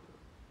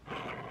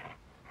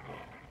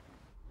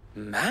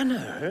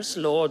 Manners,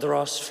 Lord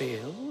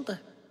Rossfield?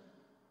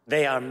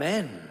 They are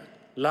men,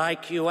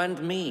 like you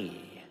and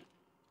me.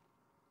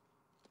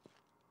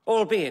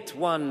 Albeit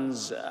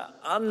ones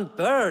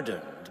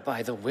unburdened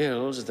by the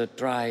wills that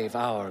drive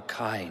our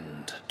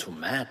kind to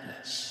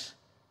madness.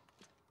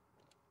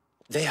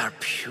 They are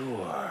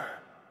pure.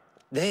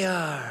 They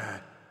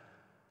are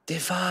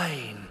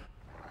divine.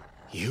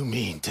 You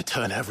mean to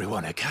turn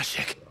everyone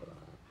Akashic?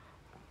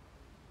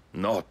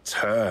 Not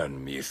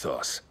turn,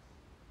 Mythos.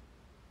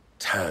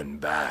 Turn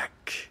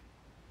back.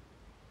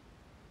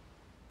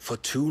 For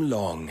too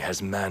long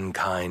has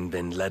mankind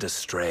been led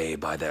astray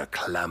by their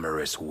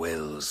clamorous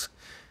wills.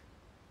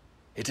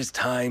 It is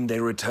time they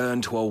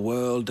return to a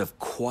world of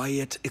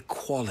quiet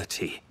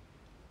equality,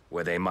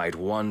 where they might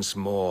once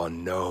more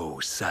know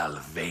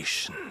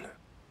salvation.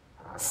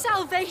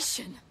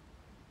 Salvation?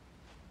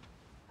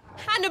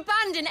 And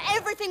abandon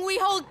everything we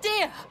hold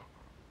dear?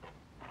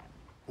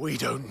 We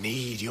don't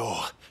need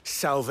your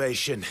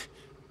salvation.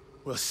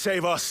 We'll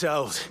save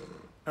ourselves,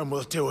 and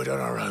we'll do it on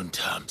our own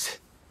terms.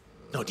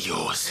 Not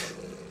yours,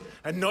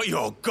 and not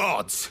your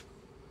gods.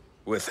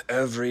 With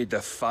every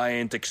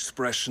defiant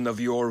expression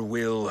of your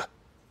will,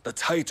 the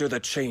tighter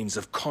the chains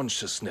of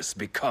consciousness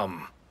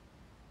become.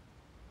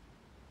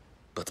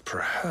 But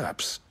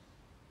perhaps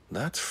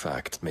that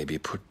fact may be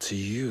put to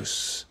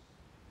use.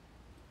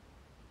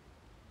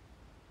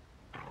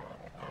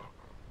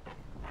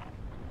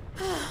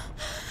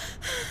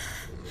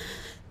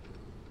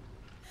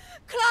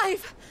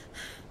 Clive!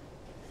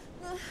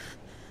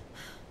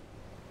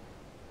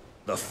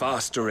 The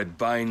faster it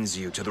binds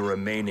you to the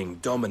remaining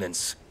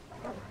dominance,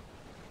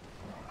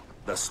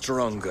 the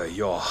stronger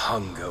your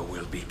hunger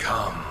will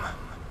become.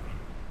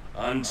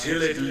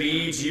 Until it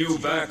leads you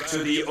back to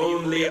the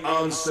only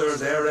answer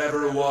there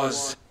ever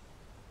was.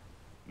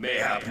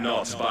 Mayhap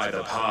not by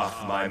the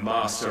path my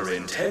master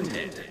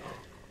intended,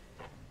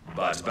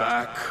 but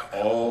back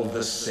all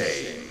the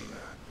same.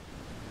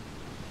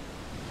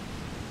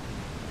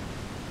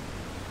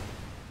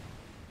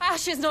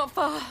 Ash is not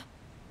far.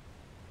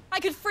 I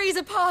could freeze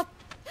a path.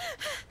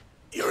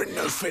 You're in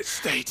no fit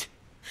state.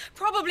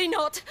 Probably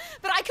not,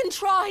 but I can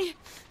try.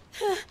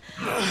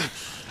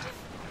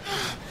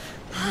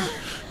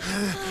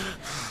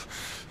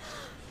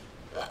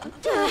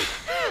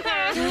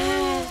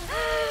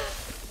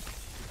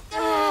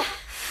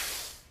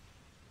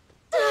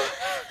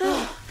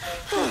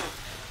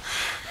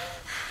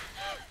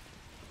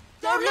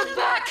 Don't look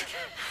back!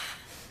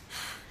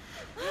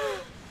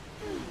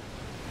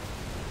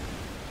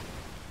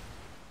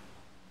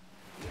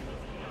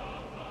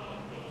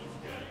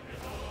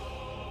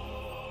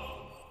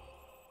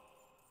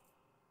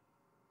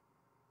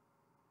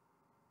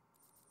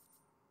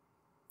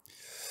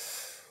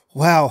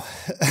 Wow,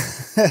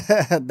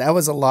 that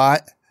was a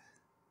lot.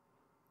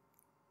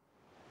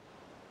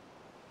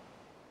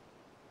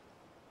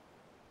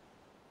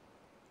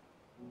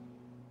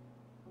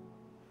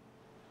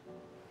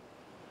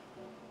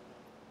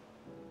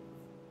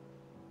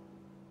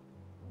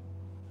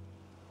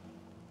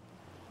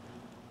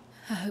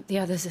 I hope the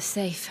others are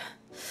safe.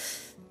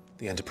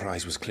 The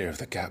Enterprise was clear of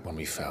the gap when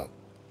we fell.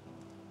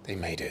 They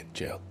made it,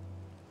 Jill.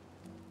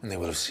 And they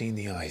will have seen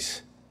the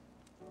ice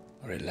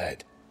where it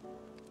led.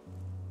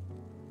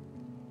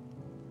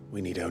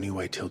 We need only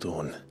wait till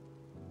dawn.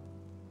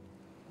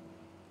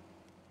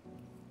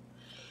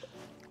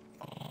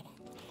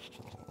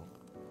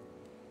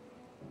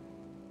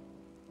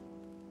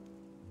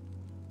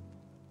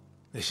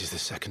 This is the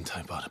second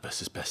time Barnabas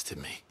has bested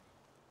me.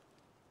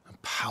 I'm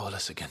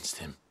powerless against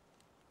him.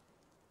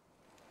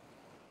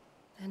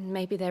 Then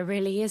maybe there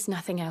really is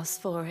nothing else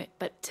for it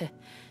but to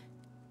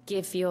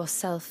give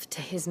yourself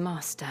to his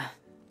master.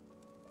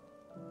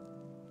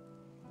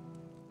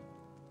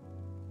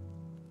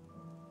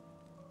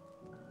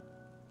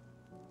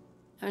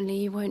 Only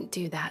you won't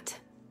do that.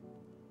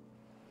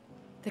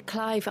 The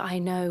Clive I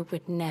know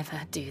would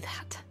never do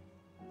that.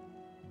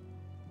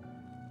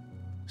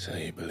 So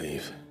you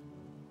believe.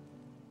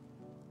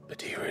 But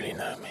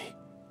know me.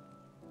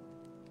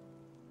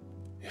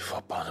 If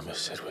what Barnabas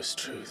said was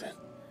true, then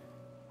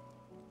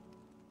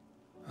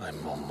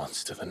I'm more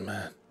monster than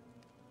man.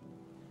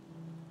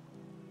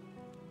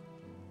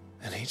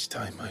 And each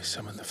time I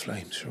summon the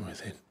flames from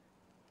within,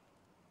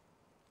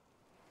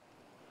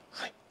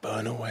 I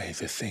burn away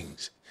the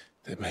things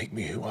that make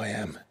me who I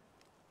am.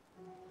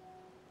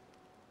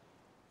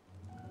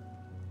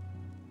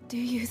 Do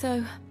you,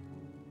 though?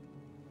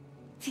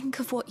 Think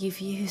of what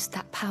you've used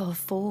that power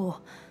for,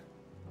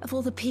 of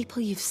all the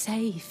people you've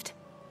saved.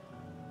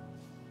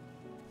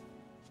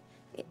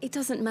 It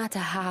doesn't matter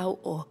how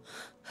or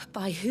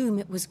by whom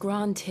it was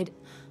granted,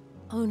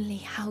 only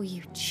how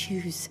you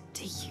choose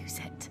to use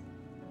it.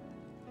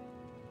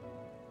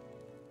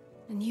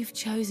 And you've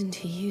chosen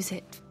to use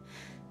it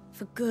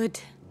for good,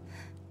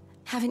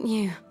 haven't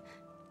you?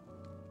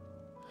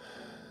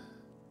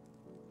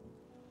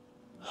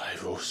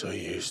 I've also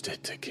used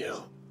it to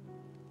kill.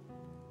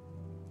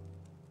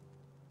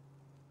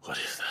 What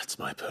if that's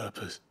my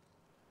purpose?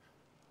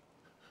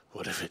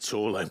 What if it's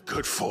all I'm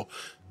good for?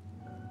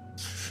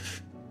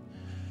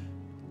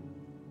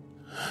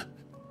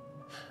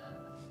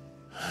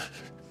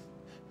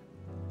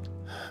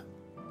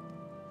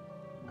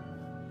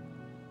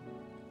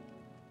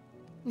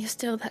 You're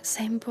still that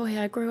same boy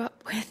I grew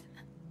up with.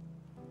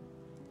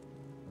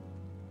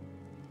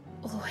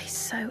 Always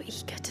so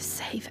eager to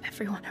save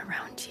everyone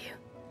around you,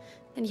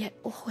 and yet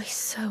always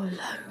so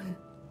alone.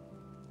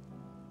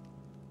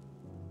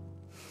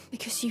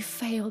 Because you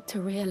failed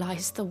to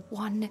realize the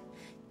one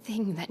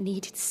thing that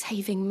needed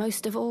saving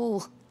most of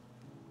all.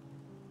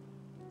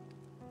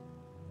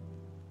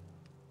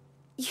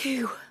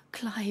 You,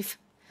 Clive.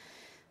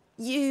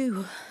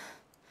 You.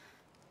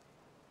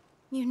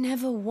 You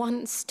never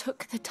once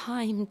took the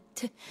time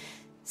to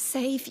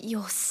save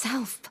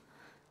yourself.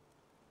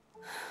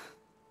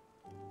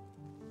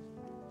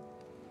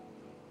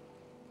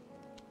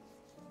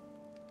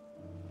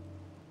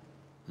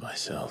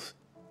 Myself.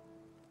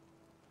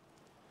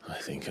 I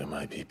think I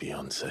might be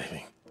beyond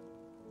saving.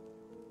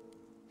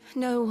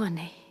 No one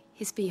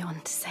is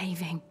beyond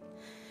saving,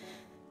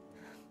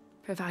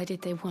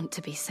 provided they want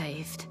to be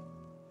saved.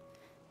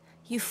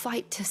 You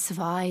fight to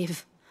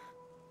survive.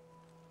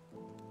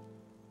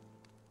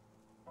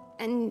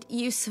 And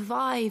you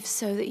survive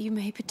so that you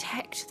may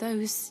protect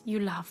those you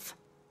love.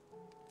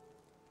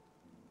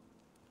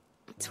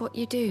 It's what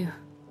you do.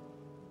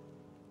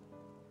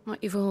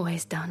 What you've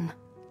always done.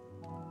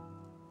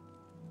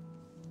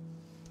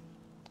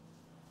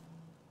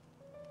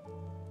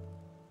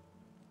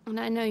 And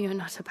I know you're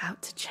not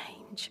about to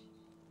change.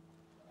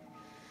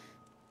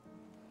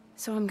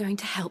 So I'm going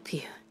to help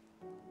you.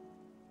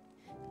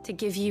 To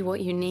give you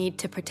what you need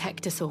to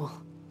protect us all.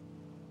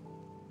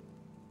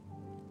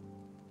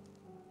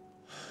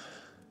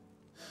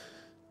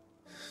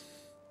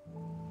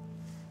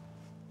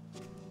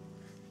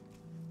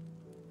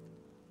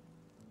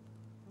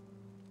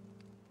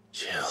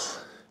 Jill.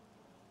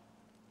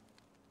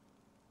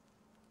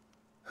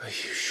 Are you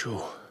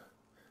sure?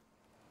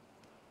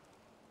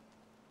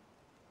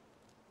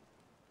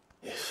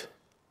 If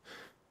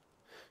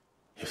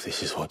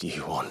this is what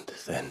you want,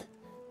 then...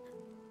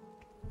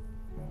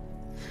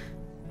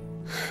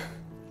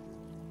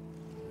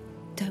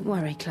 Don't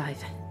worry,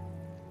 Clive.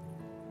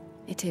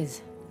 It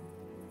is.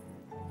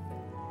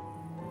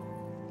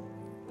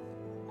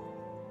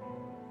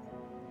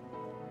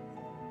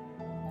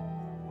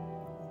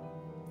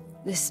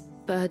 This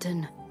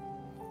burden,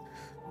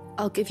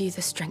 I'll give you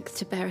the strength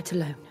to bear it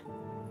alone.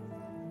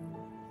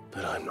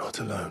 But I'm not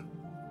alone.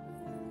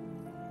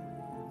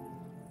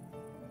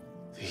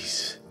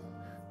 These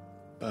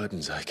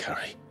burdens I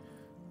carry,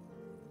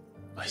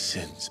 my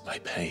sins, my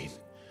pain,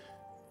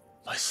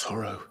 my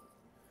sorrow,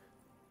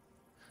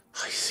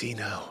 I see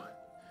now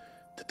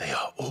that they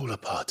are all a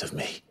part of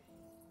me.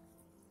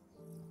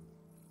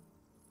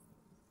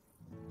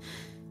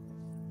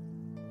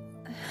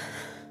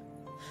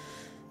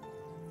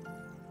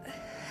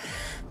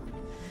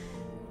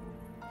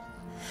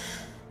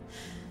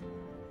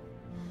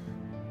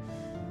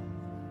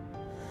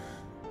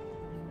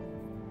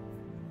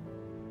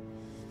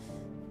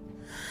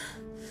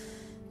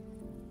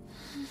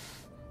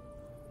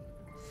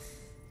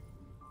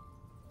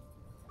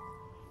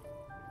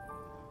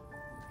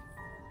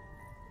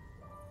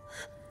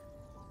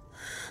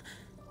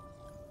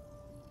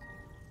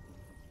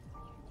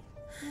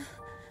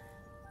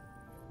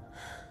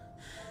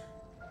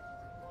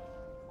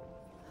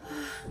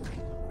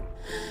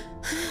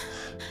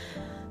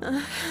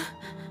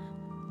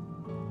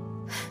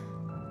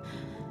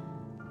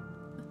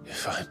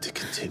 If I'm to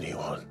continue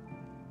on,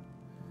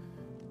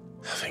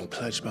 having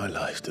pledged my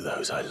life to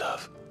those I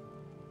love,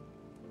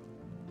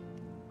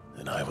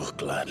 then I will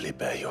gladly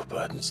bear your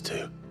burdens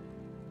too,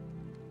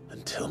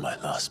 until my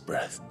last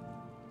breath.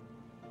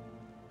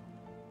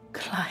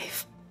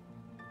 Clive.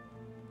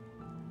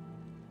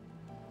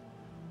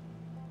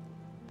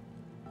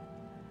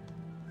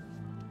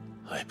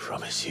 I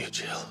promise you,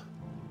 Jill,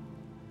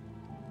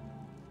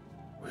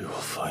 we will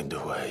find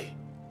a way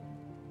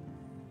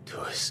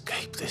to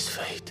escape this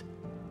fate.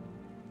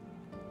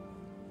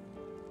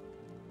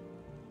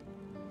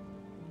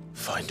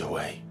 find a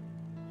way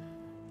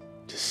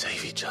to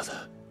save each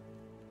other.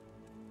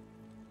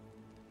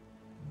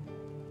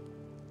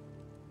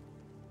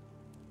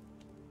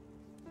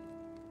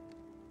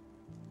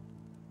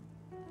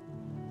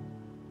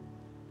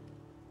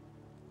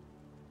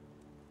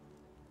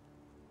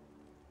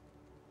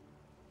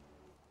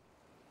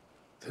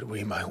 That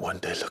we might one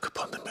day look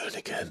upon the moon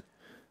again,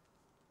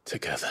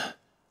 together.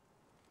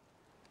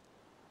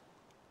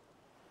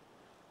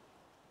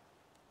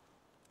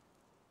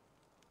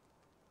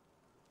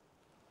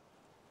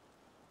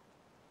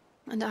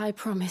 And I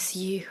promise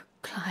you,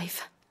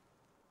 Clive,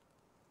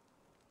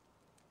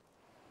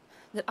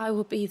 that I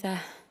will be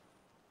there,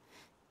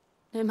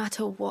 no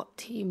matter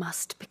what you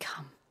must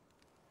become.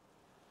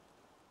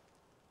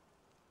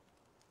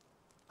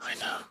 I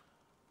know.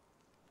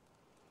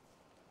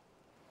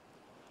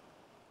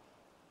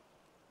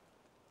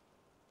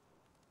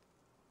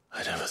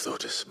 I never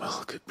thought a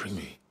smile could bring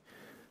me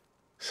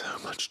so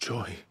much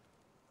joy.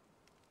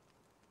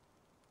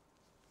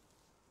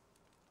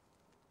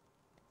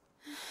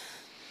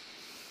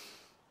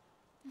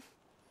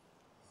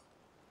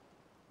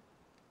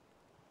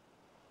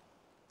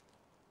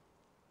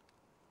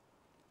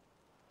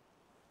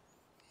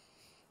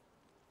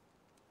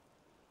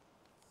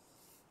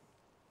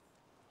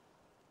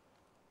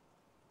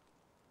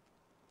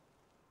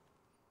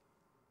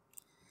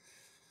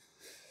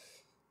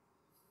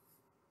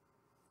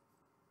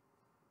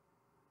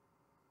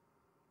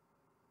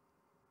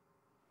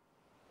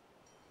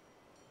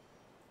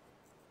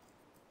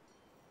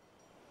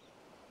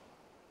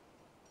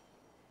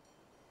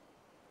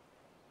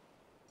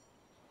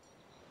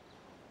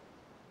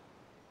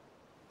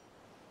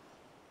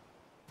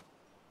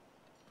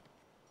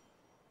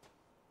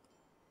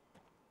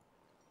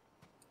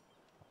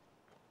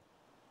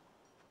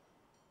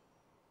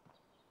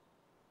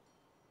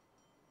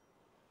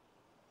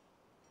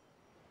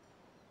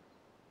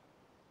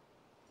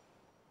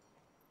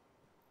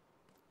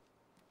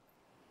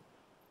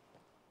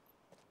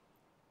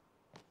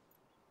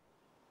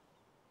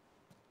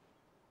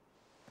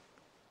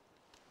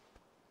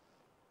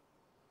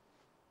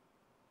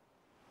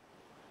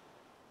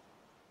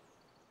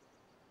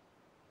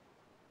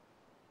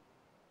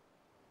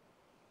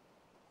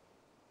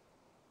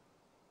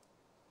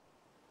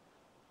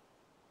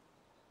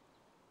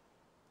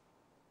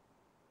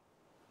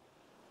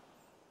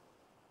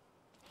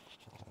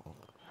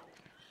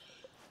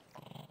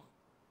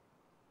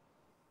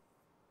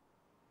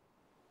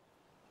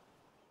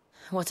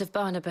 What of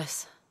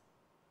Barnabas?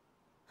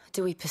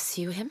 Do we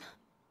pursue him?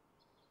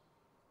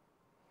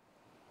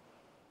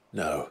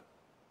 No.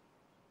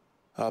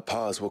 Our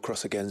paths will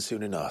cross again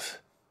soon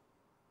enough.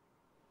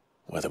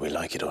 Whether we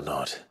like it or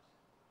not.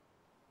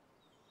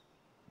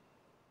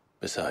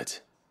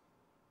 Besides,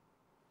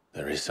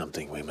 there is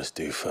something we must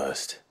do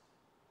first.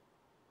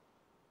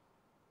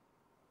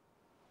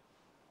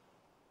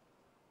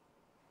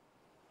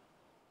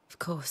 Of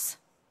course.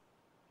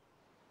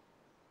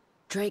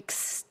 Drake's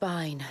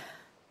spine.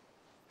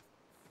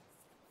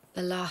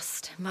 The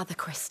last Mother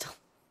Crystal.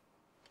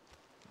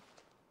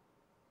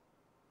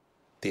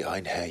 The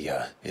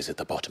Einherjar is at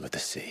the bottom of the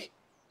sea.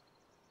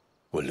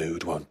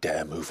 Waloed won't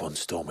dare move on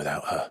Storm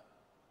without her.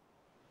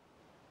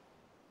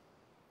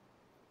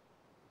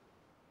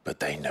 But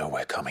they know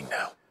we're coming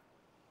now.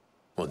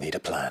 We'll need a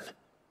plan.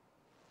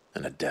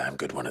 And a damn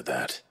good one at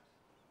that.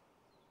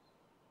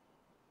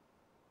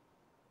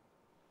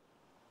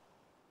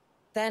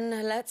 Then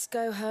let's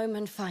go home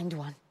and find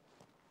one.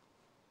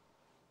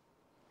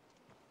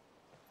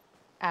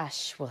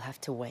 Ash will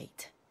have to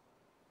wait.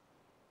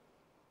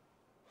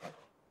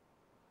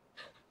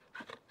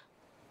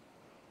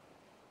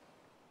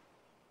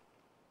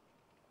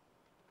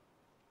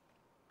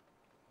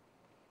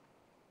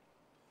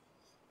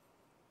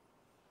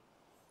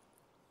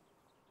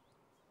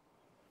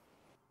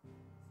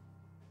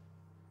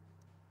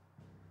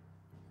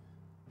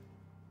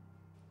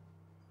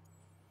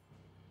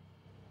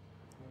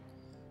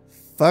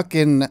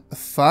 Fucking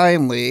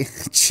finally.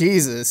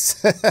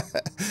 Jesus.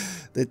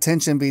 The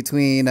tension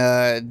between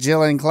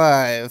Jill and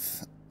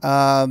Clive.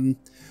 We're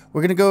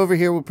going to go over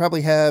here. We'll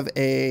probably have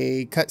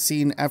a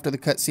cutscene. After the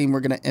cutscene,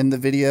 we're going to end the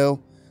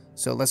video.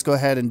 So let's go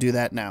ahead and do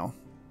that now.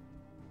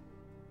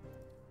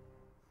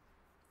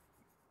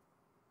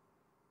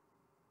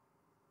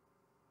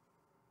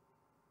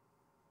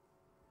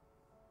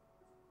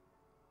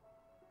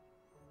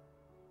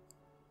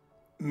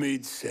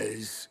 Mid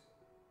says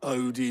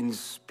Odin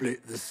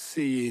split the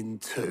sea in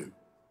two.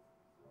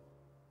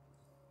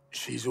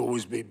 She's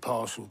always been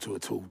partial to a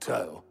tall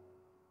tale.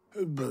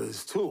 But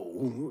there's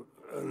tall,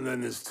 and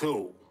then there's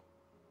tall.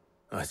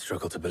 I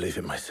struggle to believe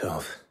it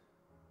myself.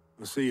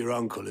 I see your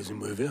uncle isn't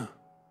with you.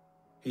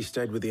 He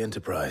stayed with the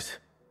Enterprise.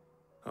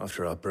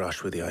 After our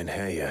brush with the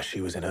Einherjar,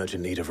 she was in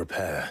urgent need of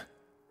repair.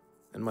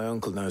 And my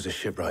uncle knows a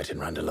shipwright in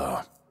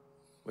Randalar.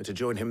 We're to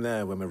join him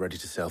there when we're ready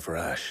to sail for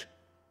Ash.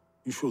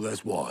 You sure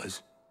that's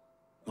wise?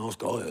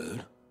 Last I heard,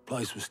 the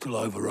place was still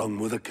overrun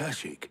with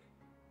Akashic.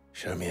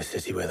 Show me a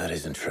city where that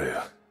isn't true.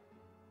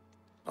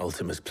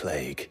 Ultima's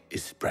plague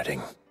is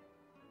spreading.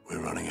 We're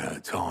running out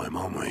of time,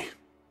 aren't we?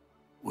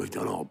 We've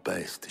done our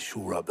best to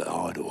shore up that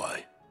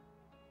hideaway.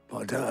 But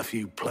I doubt a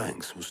few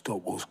planks will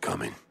stop what's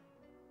coming.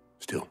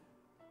 Still,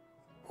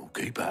 we'll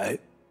keep at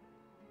it.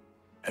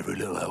 Every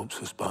little helps,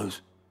 I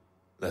suppose.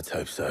 Let's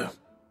hope so.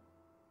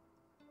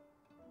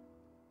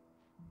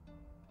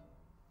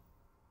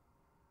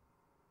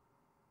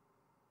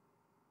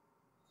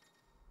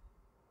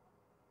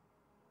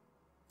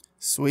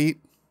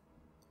 Sweet.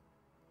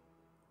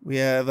 We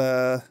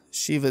have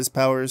Shiva's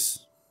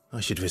powers. I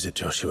should visit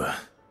Joshua,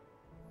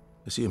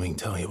 assuming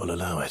Talia will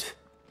allow it.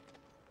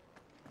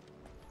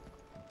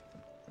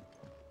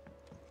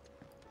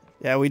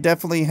 Yeah, we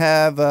definitely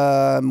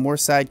have more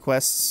side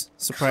quests.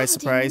 Surprise,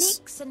 surprise.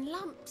 Nicks and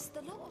lumps,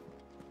 the lot.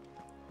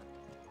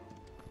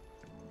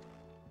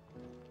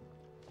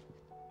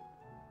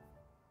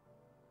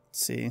 Let's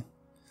see.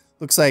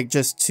 Looks like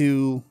just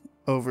 2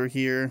 over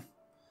here.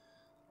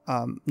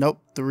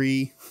 Nope,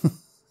 3.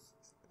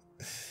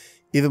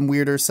 Even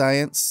weirder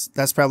science.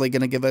 That's probably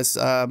going to give us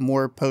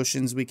more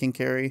potions we can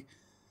carry.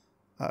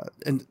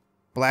 And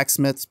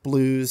blacksmith's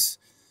blues.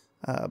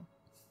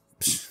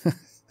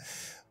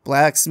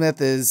 Blacksmith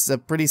is a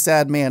pretty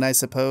sad man, I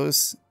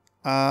suppose.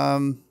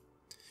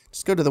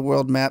 Just go to the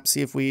world map,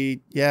 see if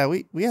we... Yeah,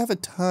 we have a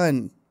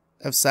ton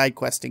of side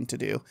questing to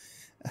do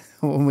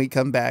when we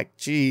come back.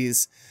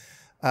 Jeez.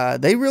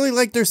 They really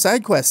like their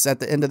side quests at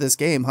the end of this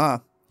game,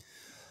 huh?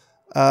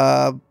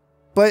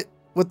 But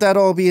with that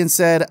all being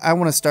said, I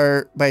want to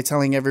start by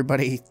telling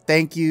everybody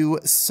thank you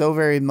so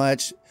very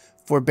much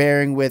for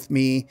bearing with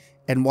me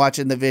and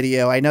watching the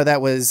video. I know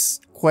that was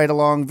quite a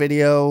long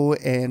video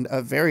and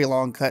a very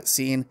long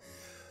cutscene,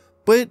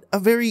 but a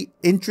very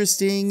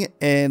interesting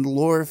and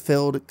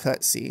lore-filled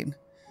cutscene.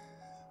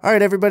 All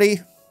right, everybody.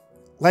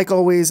 Like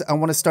always, I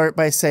want to start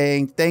by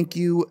saying thank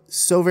you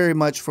so very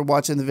much for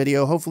watching the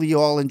video. Hopefully you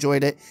all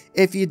enjoyed it.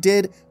 If you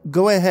did,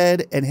 go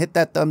ahead and hit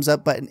that thumbs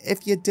up button.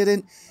 If you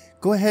didn't,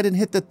 go ahead and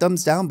hit the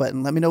thumbs down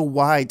button. Let me know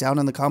why down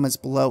in the comments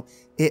below.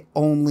 It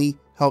only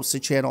helps the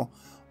channel.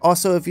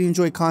 Also, if you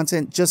enjoy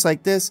content just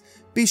like this,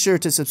 be sure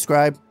to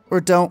subscribe, or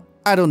don't.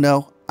 I don't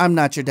know. I'm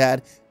not your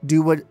dad.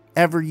 Do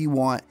whatever you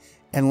want.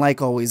 And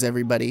like always,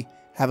 everybody,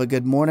 have a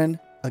good morning,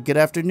 a good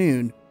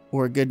afternoon,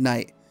 or a good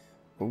night,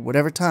 or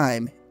whatever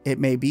time it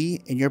may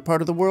be in your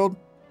part of the world.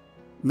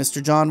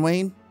 Mr. John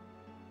Wayne,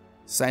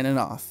 signing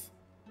off.